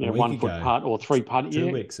 1 foot putt or 3 putt.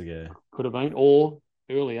 2 weeks ago. Could have been, or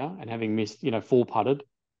earlier, and having missed, 4 putted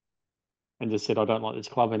and just said, I don't like this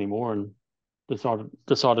club anymore, and decided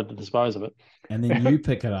to dispose of it. And then you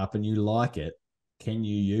pick it up and you like it. Can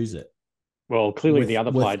you use it? Well, clearly the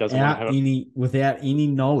other player doesn't want to have it. Without any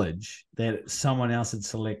knowledge that someone else had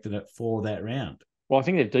selected it for that round. Well, I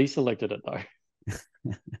think they've deselected it, though.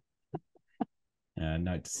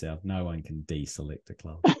 Note to self, no one can deselect a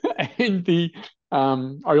club. And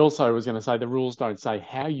I also was going to say the rules don't say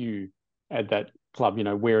how you add that club,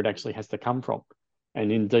 where it actually has to come from.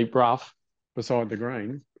 And in deep rough, beside the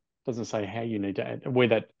green, doesn't say how you need to add, where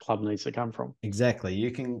that club needs to come from. Exactly.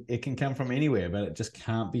 It can come from anywhere, but it just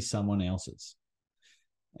can't be someone else's.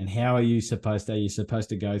 And how are you supposed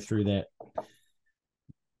to go through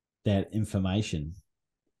that information?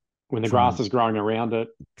 When the grass is growing around it,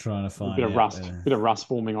 trying to find a bit of rust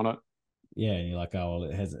forming on it. Yeah, and you're like, oh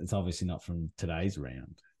well, it's obviously not from today's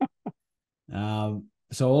round.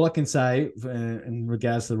 So all I can say in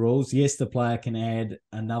regards to the rules, yes, the player can add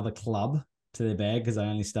another club to their bag because they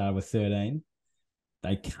only started with 13.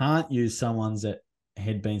 They can't use someone's that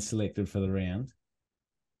had been selected for the round,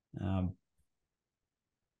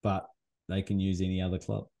 but they can use any other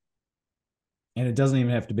club. And it doesn't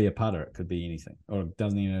even have to be a putter. It could be anything. Or it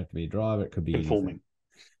doesn't even have to be a driver. It could be anything.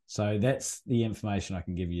 So that's the information I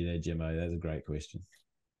can give you there, Jimbo. That's a great question.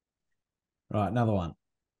 Right, another one.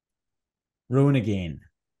 Ruin again.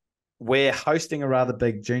 We're hosting a rather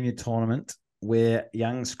big junior tournament where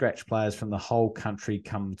young scratch players from the whole country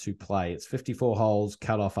come to play. It's 54 holes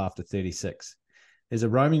cut off after 36. There's a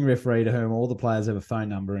roaming referee to whom all the players have a phone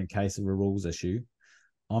number in case of a rules issue.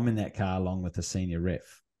 I'm in that car along with the senior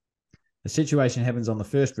ref. The situation happens on the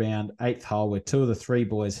first round, 8th hole, where 2 of the 3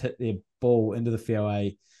 boys hit their ball into the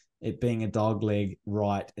fairway. It being a dog leg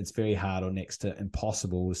right, it's very hard or next to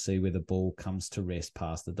impossible to see where the ball comes to rest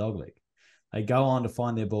past the dog leg. They go on to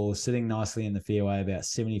find their ball sitting nicely in the fairway about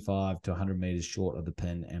 75 to 100 metres short of the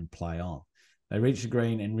pin and play on. They reach the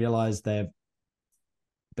green and realise they've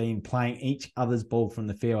been playing each other's ball from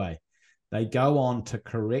the fairway. They go on to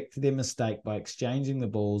correct their mistake by exchanging the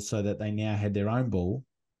balls so that they now had their own ball,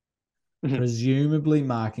 presumably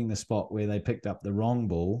marking the spot where they picked up the wrong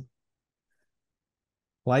ball,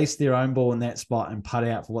 place their own ball in that spot and putt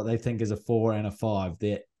out for what they think is a 4 and a 5.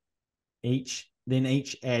 Each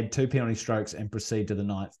add 2 penalty strokes and proceed to the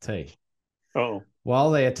 9th tee. Oh.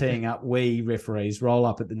 While they are teeing up, we referees roll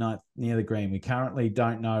up at the 9th near the green. We currently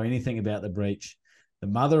don't know anything about the breach. The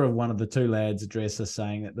mother of one of the 2 lads addressed us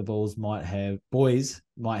saying that the boys might have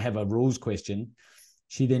a rules question.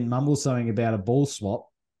 She then mumbles something about a ball swap.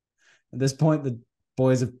 At this point, the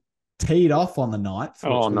boys have teed off on the 9th,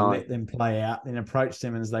 which we let them play out, then approached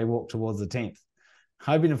them as they walked towards the 10th,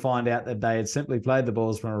 hoping to find out that they had simply played the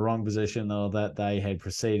balls from a wrong position or that they had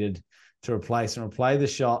proceeded to replace and replay the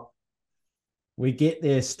shot. We get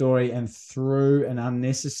their story and through an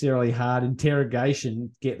unnecessarily hard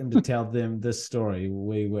interrogation, get them to tell them this story.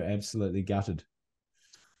 We were absolutely gutted.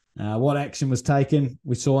 What action was taken?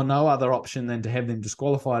 We saw no other option than to have them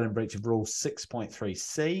disqualified in breach of Rule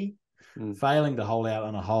 6.3c, failing to hold out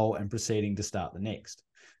on a hole and proceeding to start the next.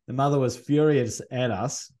 The mother was furious at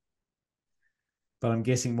us, but I'm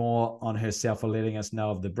guessing more on herself for letting us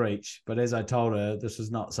know of the breach. But as I told her, this was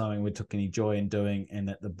not something we took any joy in doing and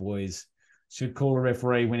that the boys should call a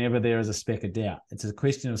referee whenever there is a speck of doubt. It's a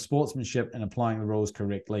question of sportsmanship and applying the rules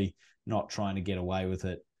correctly, not trying to get away with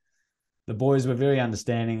it. The boys were very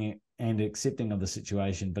understanding and accepting of the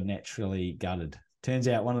situation, but naturally gutted. Turns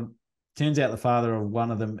out the father of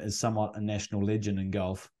one of them is somewhat a national legend in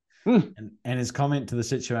golf. And his comment to the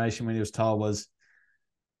situation when he was told was,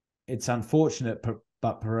 "It's unfortunate,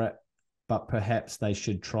 but perhaps they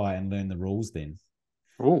should try and learn the rules then."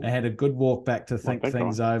 Ooh, They had a good walk back to think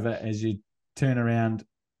things over as you turn around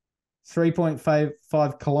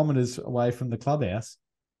 3.5 kilometers away from the clubhouse.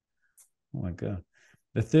 Oh my God.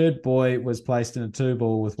 The third boy was placed in a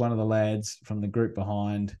 2-ball with one of the lads from the group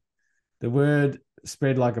behind. The word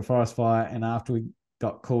spread like a forest fire, and after we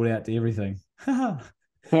got called out to everything,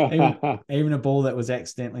 even a ball that was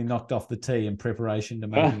accidentally knocked off the tee in preparation to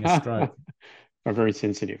making a stroke. Very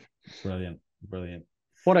sensitive. Brilliant.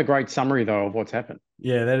 What a great summary, though, of what's happened.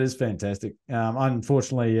 Yeah, that is fantastic.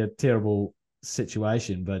 Unfortunately, a terrible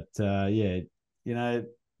situation, but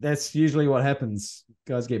that's usually what happens.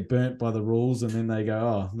 Guys get burnt by the rules, and then they go,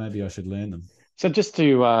 "Oh, maybe I should learn them." So just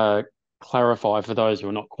to clarify for those who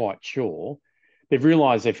are not quite sure, they've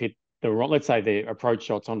realised they've hit let's say their approach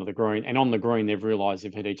shots onto the green, and on the green they've realised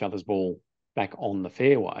they've hit each other's ball back on the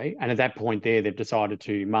fairway, and at that point there they've decided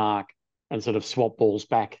to mark and sort of swap balls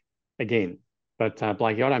back again. But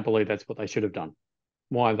Blakey, I don't believe that's what they should have done.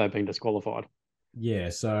 Why have they been disqualified? Yeah,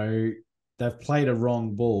 so they've played a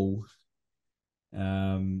wrong ball.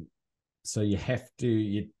 So you have to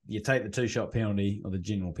you take the 2-shot penalty or the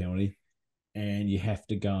general penalty, and you have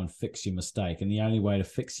to go and fix your mistake. And the only way to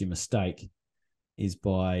fix your mistake is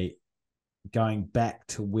by going back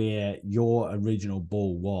to where your original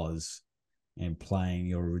ball was and playing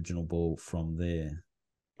your original ball from there.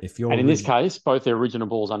 In this case, both their original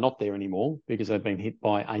balls are not there anymore because they've been hit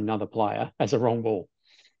by another player as a wrong ball.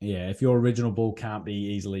 Yeah, if your original ball can't be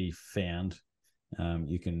easily found,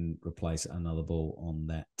 you can replace another ball on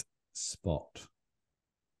that spot.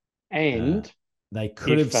 And they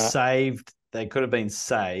could have saved. They could have been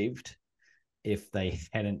saved if they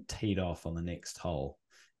hadn't teed off on the next hole.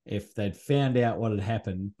 If they'd found out what had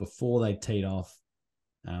happened before they teed off,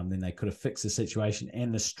 then they could have fixed the situation.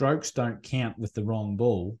 And the strokes don't count with the wrong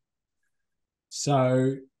ball,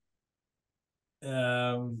 so they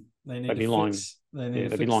need to fix. They need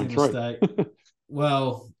to fix the mistake.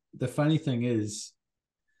 Well, the funny thing is,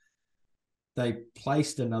 they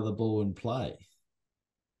placed another ball in play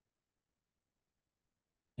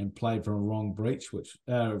and played from a wrong breach, from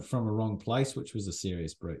a wrong place, which was a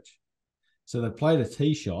serious breach. So they played a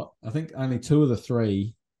tee shot. I think only 2 of the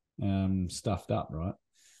 3 stuffed up, right?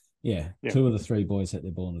 Yeah, 2 of the 3 boys hit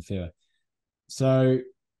their ball in the fairway. So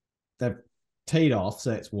they've teed off, so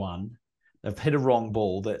that's 1. They've hit a wrong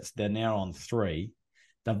ball. They're now on 3.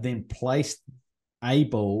 They've then placed a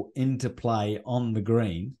ball into play on the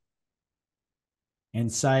green,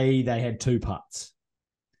 and say they had 2 putts.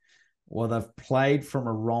 Well, they've played from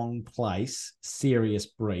a wrong place, serious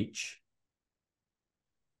breach.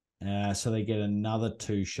 So they get another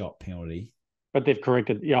 2-shot penalty. But they've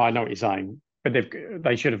corrected. Yeah, I know what you're saying. But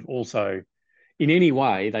they should have also, in any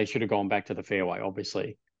way, they should have gone back to the fairway,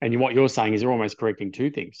 obviously. And what you're saying is they're almost correcting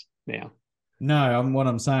 2 things now. No, what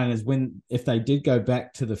I'm saying is if they did go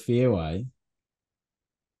back to the fairway,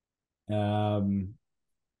 they'll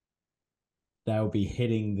be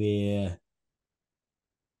hitting their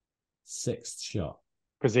 6th shot.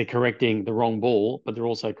 Because they're correcting the wrong ball, but they're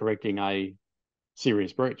also correcting a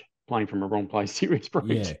serious breach, playing from a wrong place, serious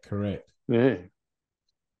breach. Yeah, correct. Yeah.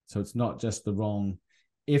 So it's not just the wrong.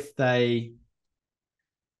 If they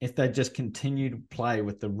just continue to play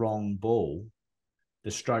with the wrong ball,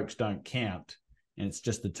 the strokes don't count, and it's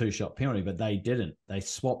just the 2-shot penalty. But they didn't. They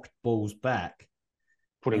swapped balls back.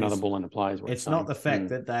 Put another ball into play. It's not the fact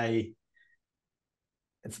that they.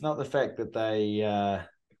 It's not the fact that they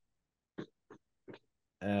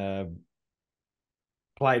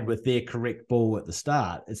played with their correct ball at the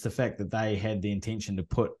start. It's the fact that they had the intention to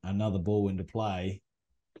put another ball into play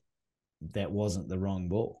that wasn't the wrong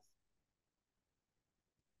ball.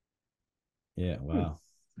 Yeah, wow.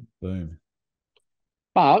 Boom.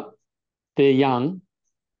 But they're young.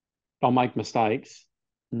 They'll make mistakes.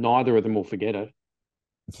 Neither of them will forget it.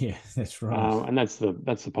 Yeah, that's right. And that's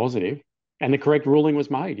the positive. And the correct ruling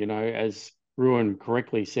was made, as Ruin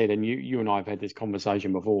correctly said, and you and I have had this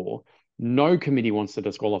conversation before. No committee wants to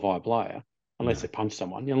disqualify a player unless they punch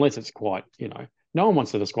someone, unless it's quite, no one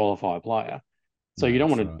wants to disqualify a player. So you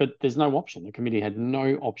don't want to, but there's no option. The committee had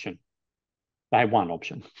no option. They had one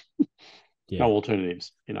option. No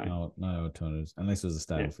alternatives, No alternatives, unless it was a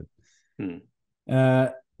Stableford.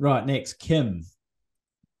 Yeah. Right, next, Kim.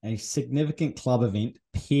 A significant club event,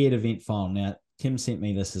 paired event final. Now, Kim sent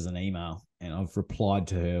me this as an email, and I've replied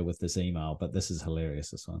to her with this email, but this is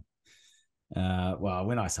hilarious, this one. Well,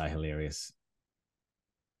 when I say hilarious,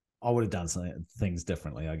 I would have done things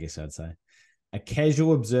differently, I guess I'd say. A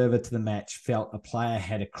casual observer to the match felt a player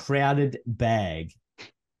had a crowded bag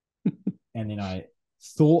and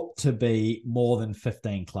thought to be more than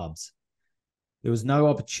 15 clubs. There was no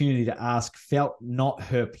opportunity to ask, felt not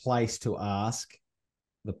her place to ask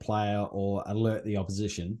the player or alert the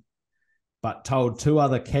opposition, but told two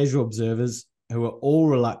other casual observers who were all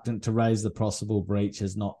reluctant to raise the possible breach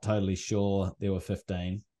as not totally sure there were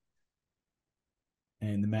 15.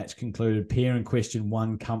 And the match concluded, pair in question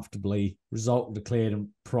won comfortably, result declared and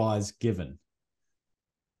prize given.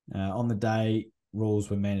 On the day, rules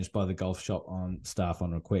were managed by the golf shop staff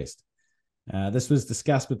on request. This was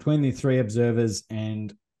discussed between the three observers,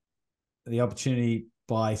 and the opportunity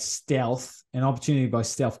by stealth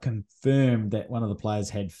confirmed that one of the players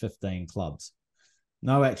had 15 clubs.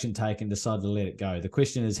 No action taken, decided to let it go. The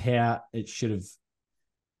question is how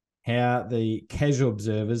the casual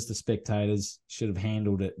observers, the spectators, should have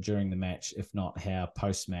handled it during the match, if not how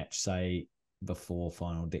post-match, say, before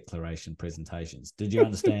final declaration presentations. Did you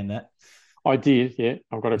understand that? I did, yeah.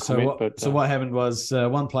 I've got a comment. So what happened was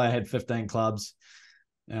one player had 15 clubs.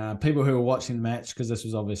 People who were watching the match, because this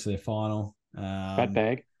was obviously a final, fat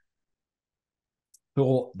bag,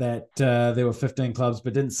 thought that there were 15 clubs,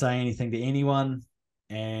 but didn't say anything to anyone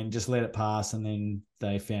and just let it pass. And then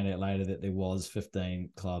they found out later that there was 15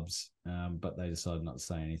 clubs, but they decided not to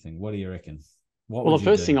say anything. What do you reckon? Well, the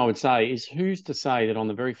first thing I would say is, who's to say that on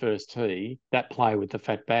the very first tee, that player with the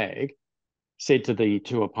fat bag said to the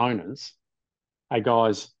two opponents, hey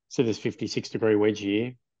guys, see this 56-degree wedge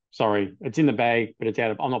here. Sorry, it's in the bag, but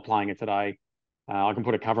I'm not playing it today. I can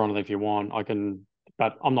put a cover on it if you want.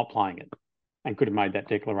 But I'm not playing it. And could have made that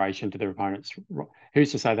declaration to their opponents.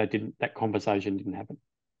 Who's to say that conversation didn't happen?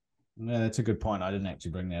 No, that's a good point. I didn't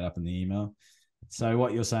actually bring that up in the email. So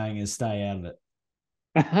what you're saying is stay out of it.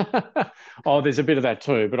 Oh, there's a bit of that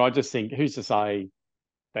too, but I just think, who's to say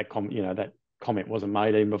that that comment wasn't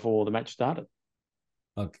made even before the match started?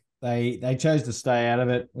 Look, they chose to stay out of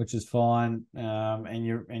it, which is fine. And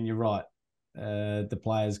you're right. The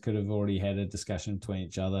players could have already had a discussion between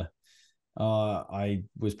each other. I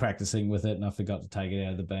was practicing with it and I forgot to take it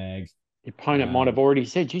out of the bag. The opponent might have already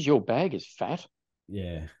said, geez, your bag is fat.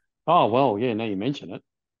 Yeah. Oh, well, yeah, now you mention it.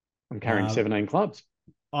 I'm carrying 17 clubs.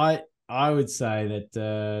 I would say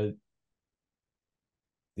that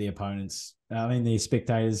the opponents, the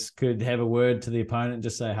spectators could have a word to the opponent and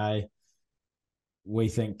just say, hey, we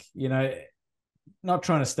think, not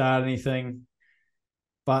trying to start anything,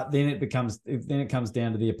 but then it comes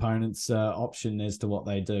down to the opponent's option as to what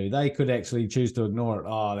they do. They could actually choose to ignore it.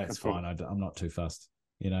 Oh, that's fine. I'm not too fussed,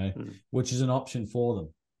 which is an option for them.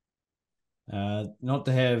 Not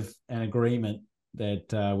to have an agreement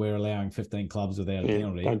that we're allowing 15 clubs without a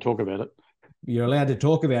penalty. Don't talk about it. You're allowed to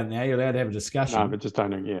talk about it now. You're allowed to have a discussion. No, but just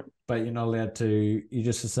don't, yeah. But you're not allowed to, you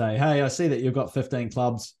just to say, hey, I see that you've got 15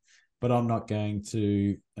 clubs, but I'm not going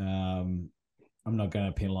to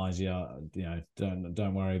penalise you.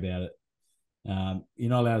 Don't worry about it. You're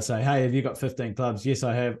not allowed to say, hey, have you got 15 clubs? Yes,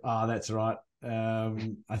 I have. That's right.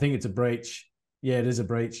 I think it's a breach. Yeah, it is a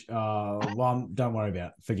breach. Well, don't worry about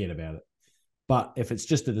it. Forget about it. But if it's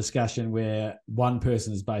just a discussion where one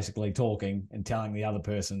person is basically talking and telling the other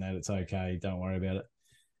person that it's okay, don't worry about it.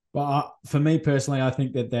 But for me personally, I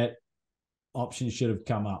think that option should have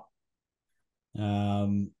come up.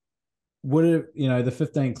 Would it, the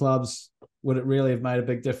 15 clubs, would it really have made a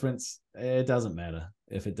big difference? It doesn't matter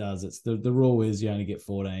if it does. It's the rule is you only get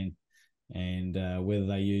 14, and whether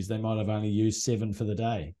they might have only used 7 for the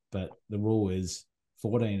day, but the rule is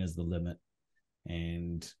 14 is the limit,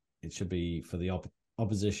 and it should be for the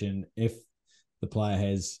opposition. If the player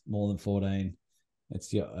has more than 14, it's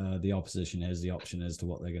the opposition has the option as to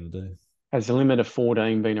what they're going to do. Has the limit of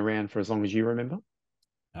 14 been around for as long as you remember?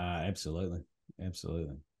 Absolutely.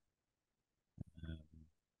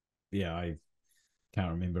 I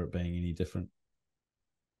can't remember it being any different.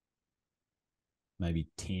 Maybe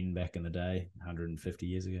 10 back in the day, 150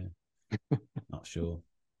 years ago. Not sure.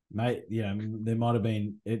 Mate, there might have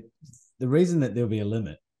been it. The reason that there'll be a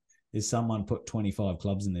limit is someone put 25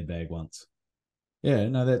 clubs in their bag once. Yeah,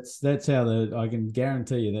 no, that's how I can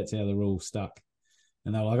guarantee you that's how the rule stuck.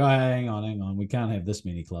 And they're like, oh, hang on, we can't have this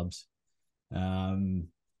many clubs.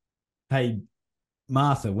 Hey,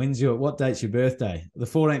 Martha, what date's your birthday? The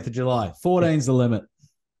 14th of July. 14's the limit.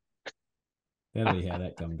 That'll be how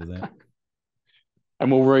that comes to that. And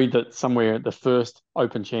we'll read that somewhere at the first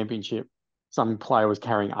Open Championship, some player was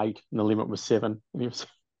carrying 8 and the limit was 7. And he was...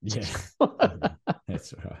 Yeah,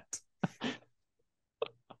 that's right.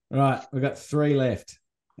 Right, we've got 3 left.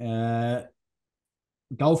 Golf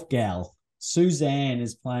gal. Suzanne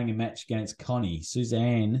is playing a match against Connie.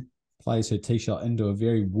 Suzanne plays her tee shot into a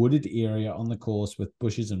very wooded area on the course with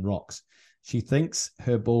bushes and rocks. She thinks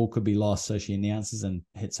her ball could be lost, so she announces and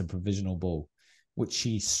hits a provisional ball, which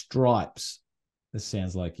she stripes. This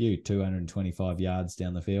sounds like you, 225 yards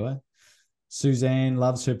down the fairway. Suzanne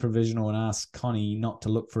loves her provisional and asks Connie not to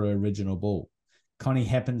look for her original ball. Connie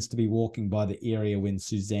happens to be walking by the area when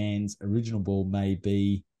Suzanne's original ball may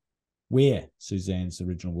be,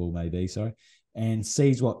 and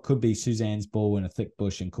sees what could be Suzanne's ball in a thick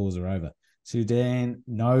bush and calls her over. Suzanne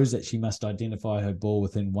knows that she must identify her ball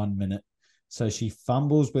within 1 minute, so she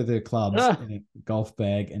fumbles with her clubs in a golf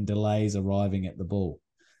bag and delays arriving at the ball.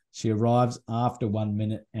 She arrives after 1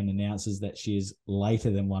 minute and announces that she is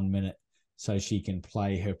later than 1 minute so she can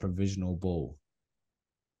play her provisional ball.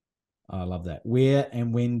 I love that. Where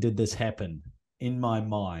and when did this happen? In my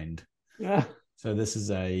mind. So this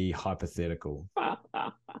is a hypothetical.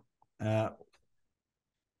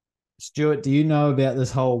 Stuart, do you know about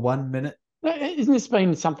this whole 1 minute? Isn't this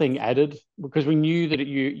been something added? Because we knew that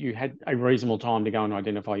you had a reasonable time to go and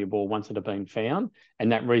identify your ball once it had been found,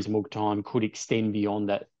 and that reasonable time could extend beyond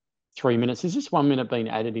that 3 minutes. Is this 1 minute been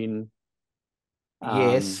added in?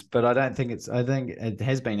 Yes, but I think it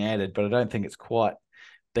has been added, but I don't think it's quite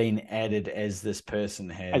been added as this person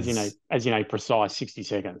has. As in a precise 60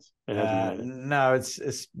 seconds. It hasn't been added. No,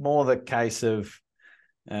 it's more the case of.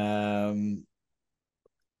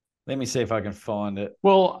 Let me see if I can find it.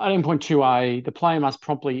 Well, 18.2a, the player must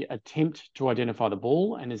promptly attempt to identify the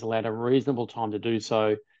ball and is allowed a reasonable time to do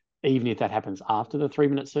so, even if that happens after the 3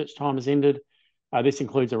 minute search time has ended. This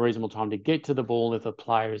includes a reasonable time to get to the ball if the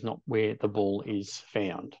player is not where the ball is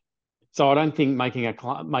found. So I don't think making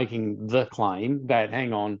the claim that,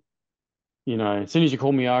 hang on, as soon as you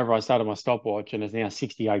call me over, I started my stopwatch and it's now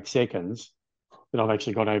 68 seconds that I've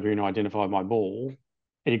actually got over here and identified my ball.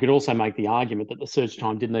 And you could also make the argument that the search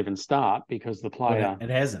time didn't even start because the player...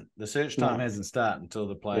 It hasn't. The search time hasn't started until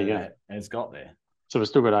the player has got there. So we've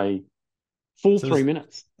still got a full 3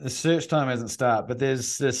 minutes. The search time hasn't started, but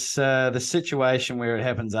there's this the situation where it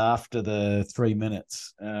happens after the 3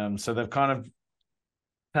 minutes. So they've kind of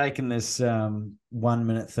taken this 1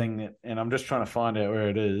 minute thing, and I'm just trying to find out where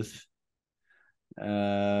it is.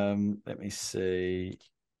 Let me see.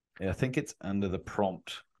 Yeah, I think it's under the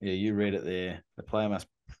prompt. Yeah, you read it there. The player must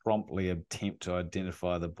promptly attempt to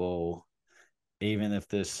identify the ball, even if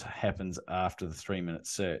this happens after the 3 minute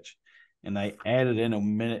search. And they added in a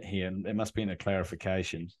minute here, and it must be in a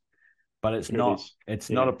clarification. But it's not. It's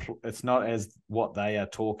not as what they are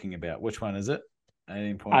talking about. Which one is it?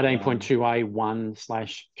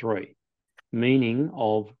 18.2a1/3. Meaning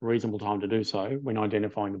of reasonable time to do so when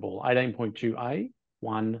identifying the ball.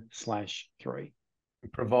 18.2a1/3.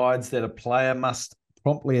 It provides that a player must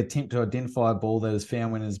promptly attempt to identify a ball that is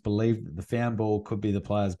found when it is believed that the found ball could be the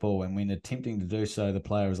player's ball, and when attempting to do so, the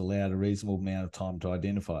player is allowed a reasonable amount of time to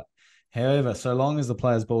identify it. However, so long as the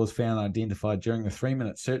player's ball is found and identified during the 3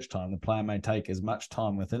 minute search time, the player may take as much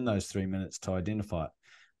time within those 3 minutes to identify it.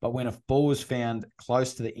 But when a ball is found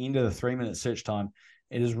close to the end of the 3 minute search time,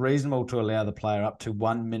 it is reasonable to allow the player up to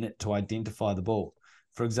 1 minute to identify the ball.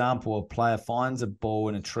 For example, a player finds a ball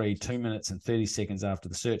in a tree 2 minutes and 30 seconds after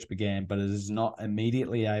the search began, but it is not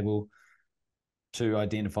immediately able to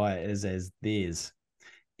identify it as theirs.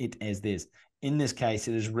 In this case,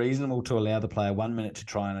 it is reasonable to allow the player 1 minute to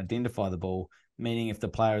try and identify the ball, meaning if the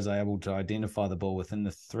player is able to identify the ball within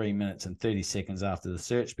the 3 minutes and 30 seconds after the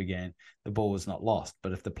search began, the ball is not lost.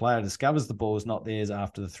 But if the player discovers the ball is not theirs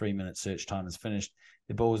after the 3 minute search time is finished,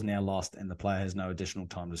 the ball is now lost and the player has no additional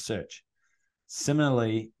time to search.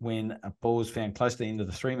 Similarly, when a ball is found close to the end of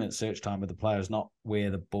the 3 minute search time but the player is not where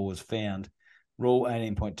the ball is found, Rule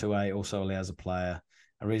 18.2a also allows a player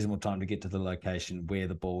a reasonable time to get to the location where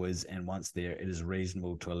the ball is, and once there, it is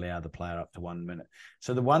reasonable to allow the player up to 1 minute.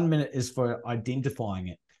 So the 1 minute is for identifying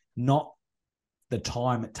it, not the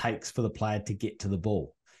time it takes for the player to get to the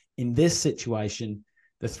ball. In this situation,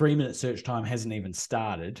 the 3 minute search time hasn't even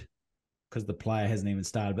started because the player hasn't even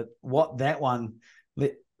started. But what that one...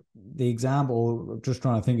 The example, just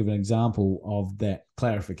trying to think of an example of that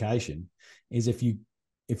clarification, is if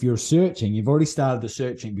you're searching, you've already started the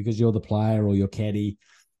searching because you're the player or your caddy,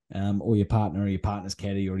 or your partner or your partner's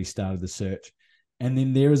caddy already started the search, and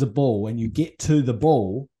then there is a ball, and you get to the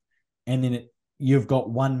ball, and then you've got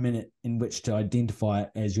 1 minute in which to identify it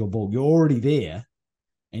as your ball. You're already there,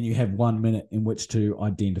 and you have 1 minute in which to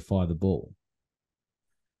identify the ball.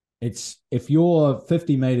 It's if you're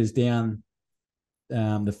 50 meters down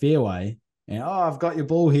the fairway and I've got your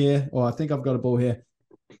ball here, or I think I've got a ball here,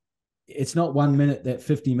 it's not 1 minute that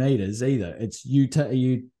 50 meters either. It's you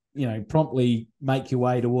promptly make your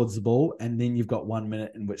way towards the ball, and then you've got 1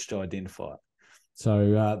 minute in which to identify it.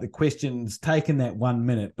 So the question's taken that 1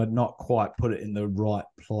 minute but not quite put it in the right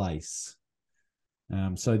place.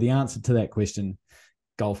 So the answer to that question,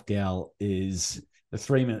 Golf Gal, is the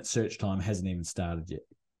 3-minute search time hasn't even started yet.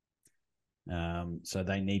 So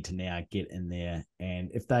they need to now get in there. And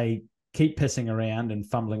if they keep pissing around and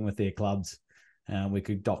fumbling with their clubs, we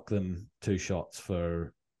could dock them 2 shots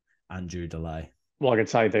for undue delay. Well, I could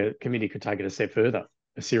say the committee could take it a step further,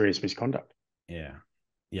 a serious misconduct. Yeah.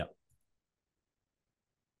 Yep.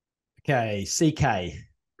 Okay, CK.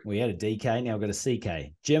 We had a DK, now we've got a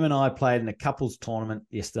CK. Jim and I played in a couples tournament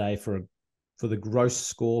yesterday for the gross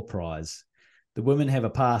score prize. The women have a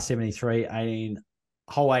par 73, 18,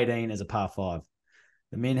 hole 18 is a par 5.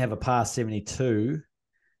 The men have a par 72.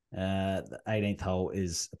 The 18th hole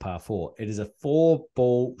is a par 4. It is a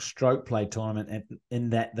 4-ball stroke play tournament in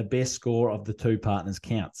that the best score of the 2 partners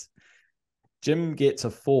counts. Jim gets a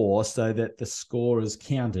 4 so that the score is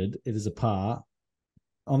counted. It is a par.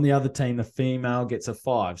 On the other team, the female gets a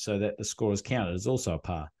 5 so that the score is counted. It's also a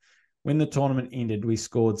par. When the tournament ended, we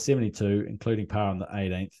scored 72, including par on the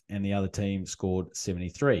 18th, and the other team scored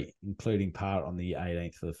 73, including par on the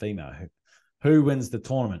 18th for the female. Who wins the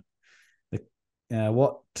tournament?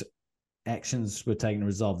 What actions were taken to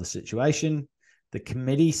resolve the situation? The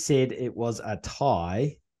committee said it was a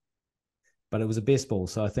tie, but it was a best ball,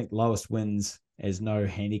 so I think lowest wins as no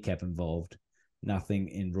handicap involved. Nothing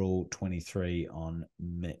in Rule 23 on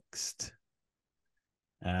mixed.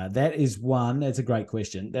 That is one. That's a great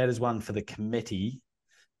question. That is one for the committee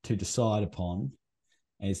to decide upon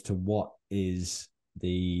as to what is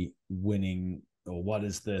the winning, or what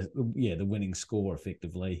is the winning score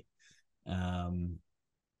effectively.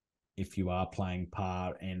 If you are playing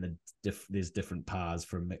par and there's different pars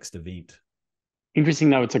for a mixed event. Interesting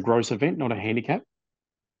though, it's a gross event, not a handicap,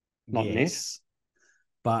 not yes, net.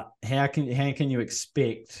 But how can you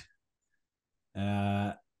expect?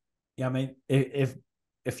 I mean,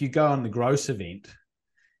 if you go on the gross event,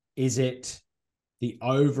 is it the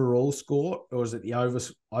overall score or is it the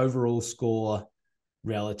overall score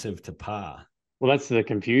relative to par? Well, that's the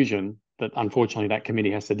confusion that unfortunately that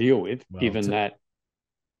committee has to deal with, given that.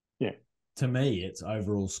 Yeah. To me, it's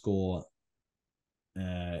overall score.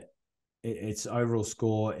 It's overall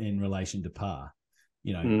score in relation to par.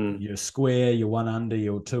 You know, you're square, you're 1 under,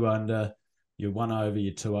 you're 2 under, you're 1 over,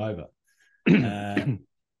 you're 2 over.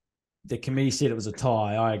 The committee said it was a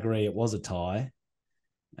tie. I agree, it was a tie.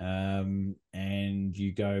 And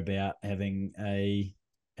you go about having a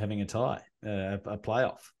tie, a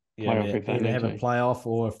playoff. Either have a playoff,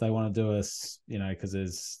 or if they want to do because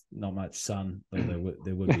there's not much sun, though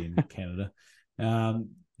there would be in Canada.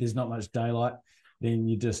 There's not much daylight, then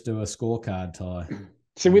you just do a scorecard tie.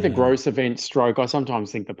 So with a gross event stroke, I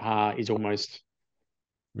sometimes think the par is almost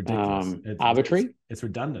ridiculous, arbitrary. It's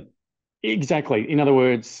redundant. Exactly. In other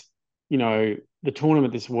words, the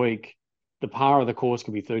tournament this week, the par of the course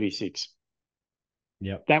could be 36.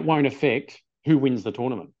 Yep. That won't affect who wins the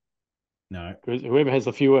tournament. No, because whoever has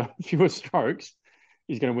the fewer strokes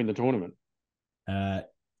is going to win the tournament.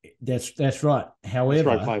 That's right.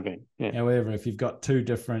 However, stroke play event. Yeah. However, if you've got 2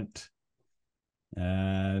 different,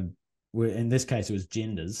 in this case it was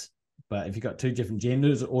genders, but if you've got 2 different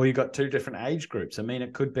genders or you've got 2 different age groups, I mean,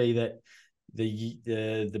 it could be that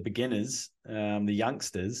the beginners, the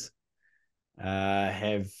youngsters,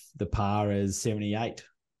 have the par as 78.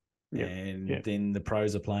 Then the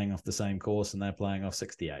pros are playing off the same course and they're playing off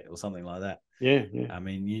 68 or something like that. Yeah. I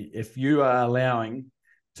mean, if you are allowing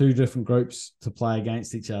 2 different groups to play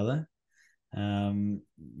against each other,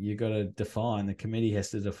 you got to define. The committee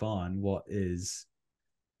has to define what is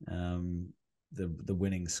the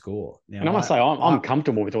winning score. Now, and I must say, I'm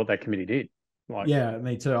comfortable with what that committee did. Yeah,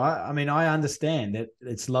 me too. I mean, I understand that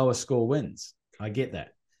it's lower score wins. I get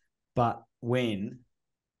that, but when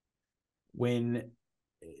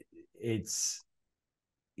it's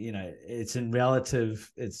it's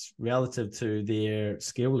relative to their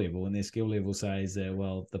skill level, and their skill level says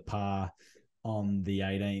that the par on the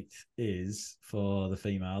 18th is for the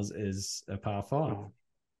females is a par 5.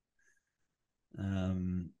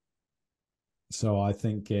 So I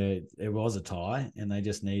think it was a tie, and they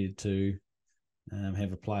just needed to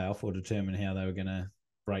have a playoff or determine how they were going to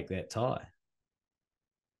break that tie.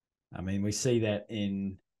 I mean, we see that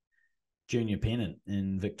in junior pennant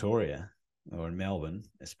in Victoria or in Melbourne,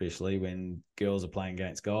 especially when girls are playing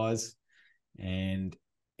against guys, and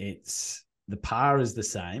the par is the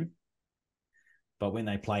same, but when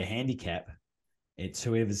they play handicap, it's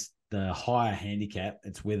whoever's the higher handicap,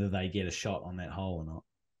 it's whether they get a shot on that hole or not.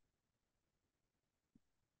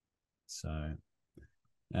 So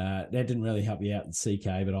that didn't really help you out in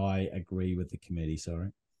CK, but I agree with the committee,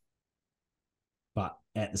 sorry. But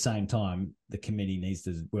at the same time, the committee needs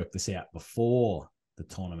to work this out before the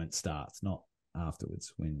tournament starts, not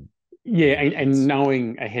afterwards when. Yeah, and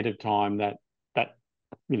knowing ahead of time that the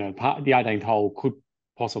 18th hole could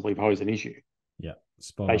possibly pose an issue. Yeah,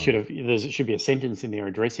 There should be a sentence in there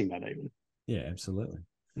addressing that even. Yeah, absolutely.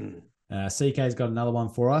 Mm. CK's got another one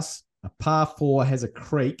for us. A par 4 has a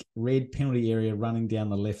creek, red penalty area running down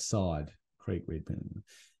the left side. Creek, red penalty.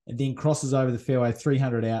 It then crosses over the fairway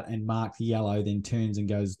 300 out and marked yellow, then turns and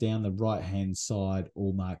goes down the right-hand side,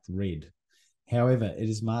 all marked red. However, it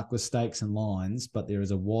is marked with stakes and lines, but there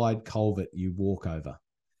is a wide culvert you walk over.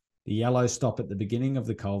 The yellows stop at the beginning of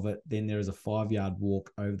the culvert, then there is a 5-yard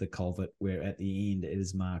walk over the culvert where at the end it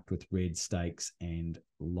is marked with red stakes and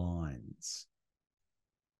lines.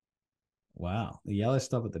 Wow. The yellows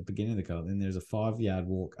stop at the beginning of the culvert, then there's a 5-yard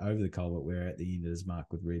walk over the culvert where at the end it is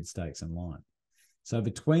marked with red stakes and line. So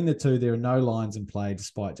between the two, there are no lines in play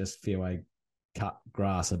despite just fairway cut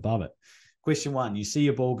grass above it. Question 1, you see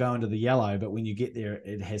your ball go into the yellow, but when you get there,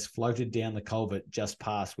 it has floated down the culvert just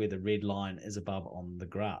past where the red line is above on the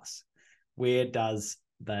grass. Where do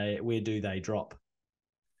they drop?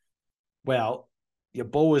 Well, your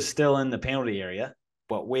ball is still in the penalty area,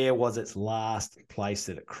 but where was its last place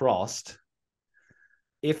that it crossed?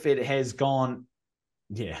 If it has gone,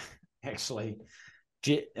 actually,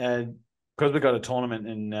 because we've got a tournament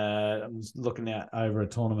and I'm looking out over a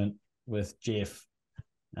tournament with Jeff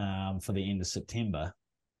for the end of September.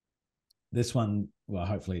 This one, well,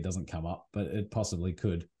 hopefully it doesn't come up, but it possibly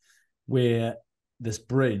could, where this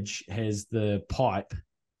bridge has the pipe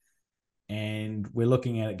and we're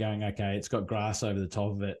looking at it going, okay, it's got grass over the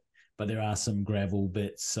top of it, but there are some gravel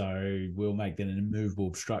bits, so we'll make that an immovable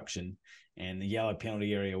obstruction. And the yellow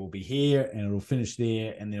penalty area will be here and it'll finish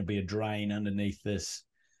there, and there'll be a drain underneath this,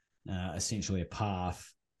 essentially a path,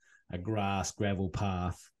 a gravel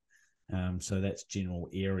path. So that's general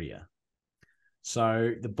area.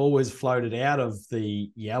 So the ball is floated out of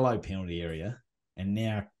the yellow penalty area and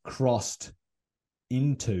now crossed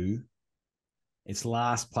into its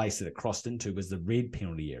last place that it crossed into was the red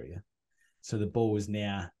penalty area. So the ball is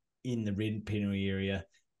now in the red penalty area,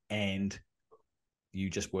 and you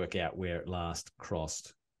just work out where it last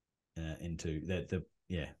crossed into the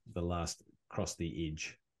last crossed the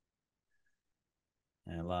edge.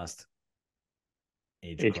 Last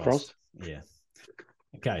edge crossed. Yeah.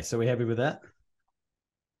 Okay, so we're happy with that?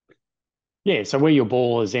 Yeah, so where your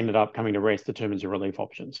ball has ended up coming to rest determines your relief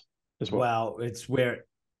options as well. Well, it's where it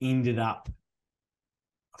ended up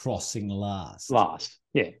crossing last.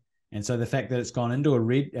 Yeah. And so the fact that it's gone into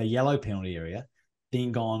a yellow penalty area,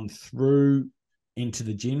 then gone through into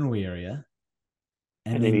the general area,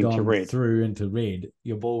 and then gone through into red,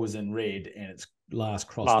 your ball was in red and it's last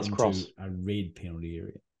crossed into a red penalty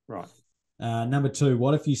area. Right. Number 2,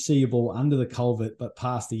 what if you see your ball under the culvert but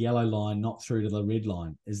past the yellow line, not through to the red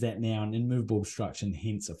line? Is that now an immovable obstruction,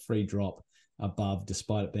 hence a free drop above,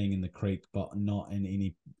 despite it being in the creek, but not in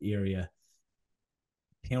any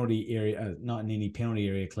penalty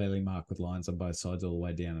area clearly marked with lines on both sides all the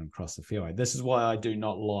way down and across the fairway? This is why I do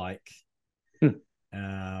not like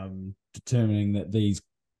determining that these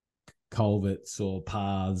culverts or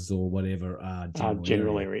paths or whatever are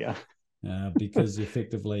general area. Because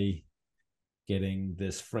effectively getting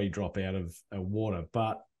this free drop out of water.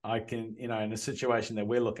 But I can, in a situation that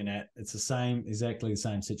we're looking at, it's exactly the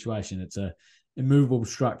same situation. It's a immovable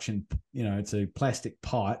obstruction, it's a plastic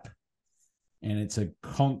pipe and it's a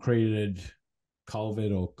concreted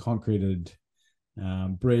culvert or concreted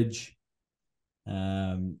bridge.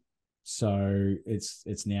 So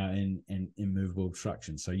it's now in an immovable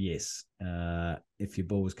obstruction. So yes, if your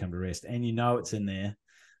ball has come to rest and it's in there,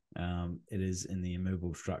 it is in the immovable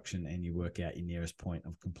obstruction, and you work out your nearest point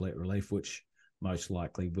of complete relief, which most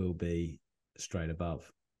likely will be straight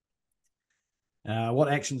above.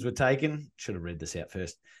 What actions were taken? Should have read this out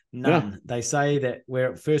first. None. Yeah. They say that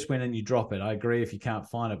where it first went in, you drop it. I agree if you can't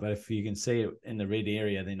find it, but if you can see it in the red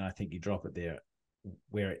area, then I think you drop it there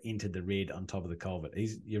where it entered the red on top of the culvert.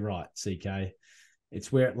 You're right, CK.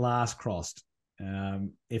 It's where it last crossed.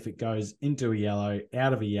 If it goes into a yellow,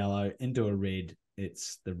 out of a yellow, into a red,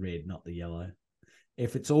 it's the red, not the yellow.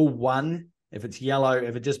 If it's all one, if it's yellow,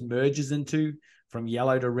 if it just merges into from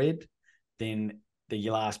yellow to red, then the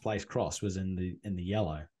last place cross was in the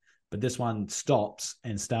yellow. But this one stops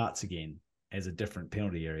and starts again as a different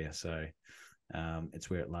penalty area. So it's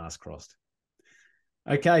where it last crossed.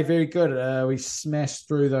 Okay, very good. We smashed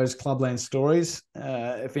through those Clubland stories.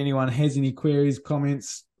 If anyone has any queries,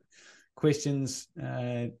 comments, questions,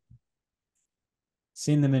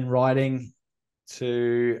 send them in writing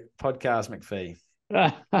to Podcast McPhee.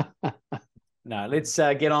 No, let's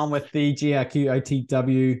get on with the GRQ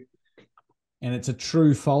OTW. And it's a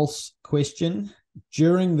true-false question.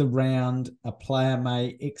 During the round, a player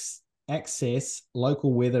may access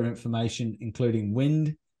local weather information, including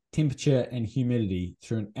wind, temperature, and humidity,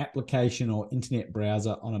 through an application or internet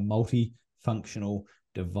browser on a multifunctional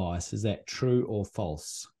device. Is that true or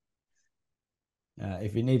false?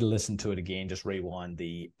 If you need to listen to it again, just rewind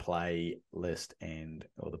the playlist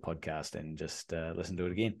or the podcast and just listen to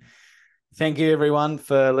it again. Thank you, everyone,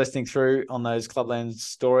 for listening through on those Clubland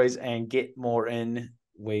stories, and get more in.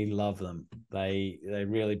 We love them. They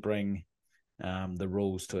really bring the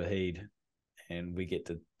rules to a heed, and we get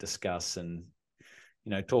to discuss and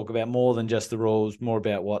talk about more than just the rules, more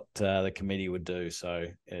about what the committee would do. So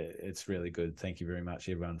it's really good. Thank you very much,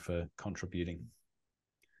 everyone, for contributing.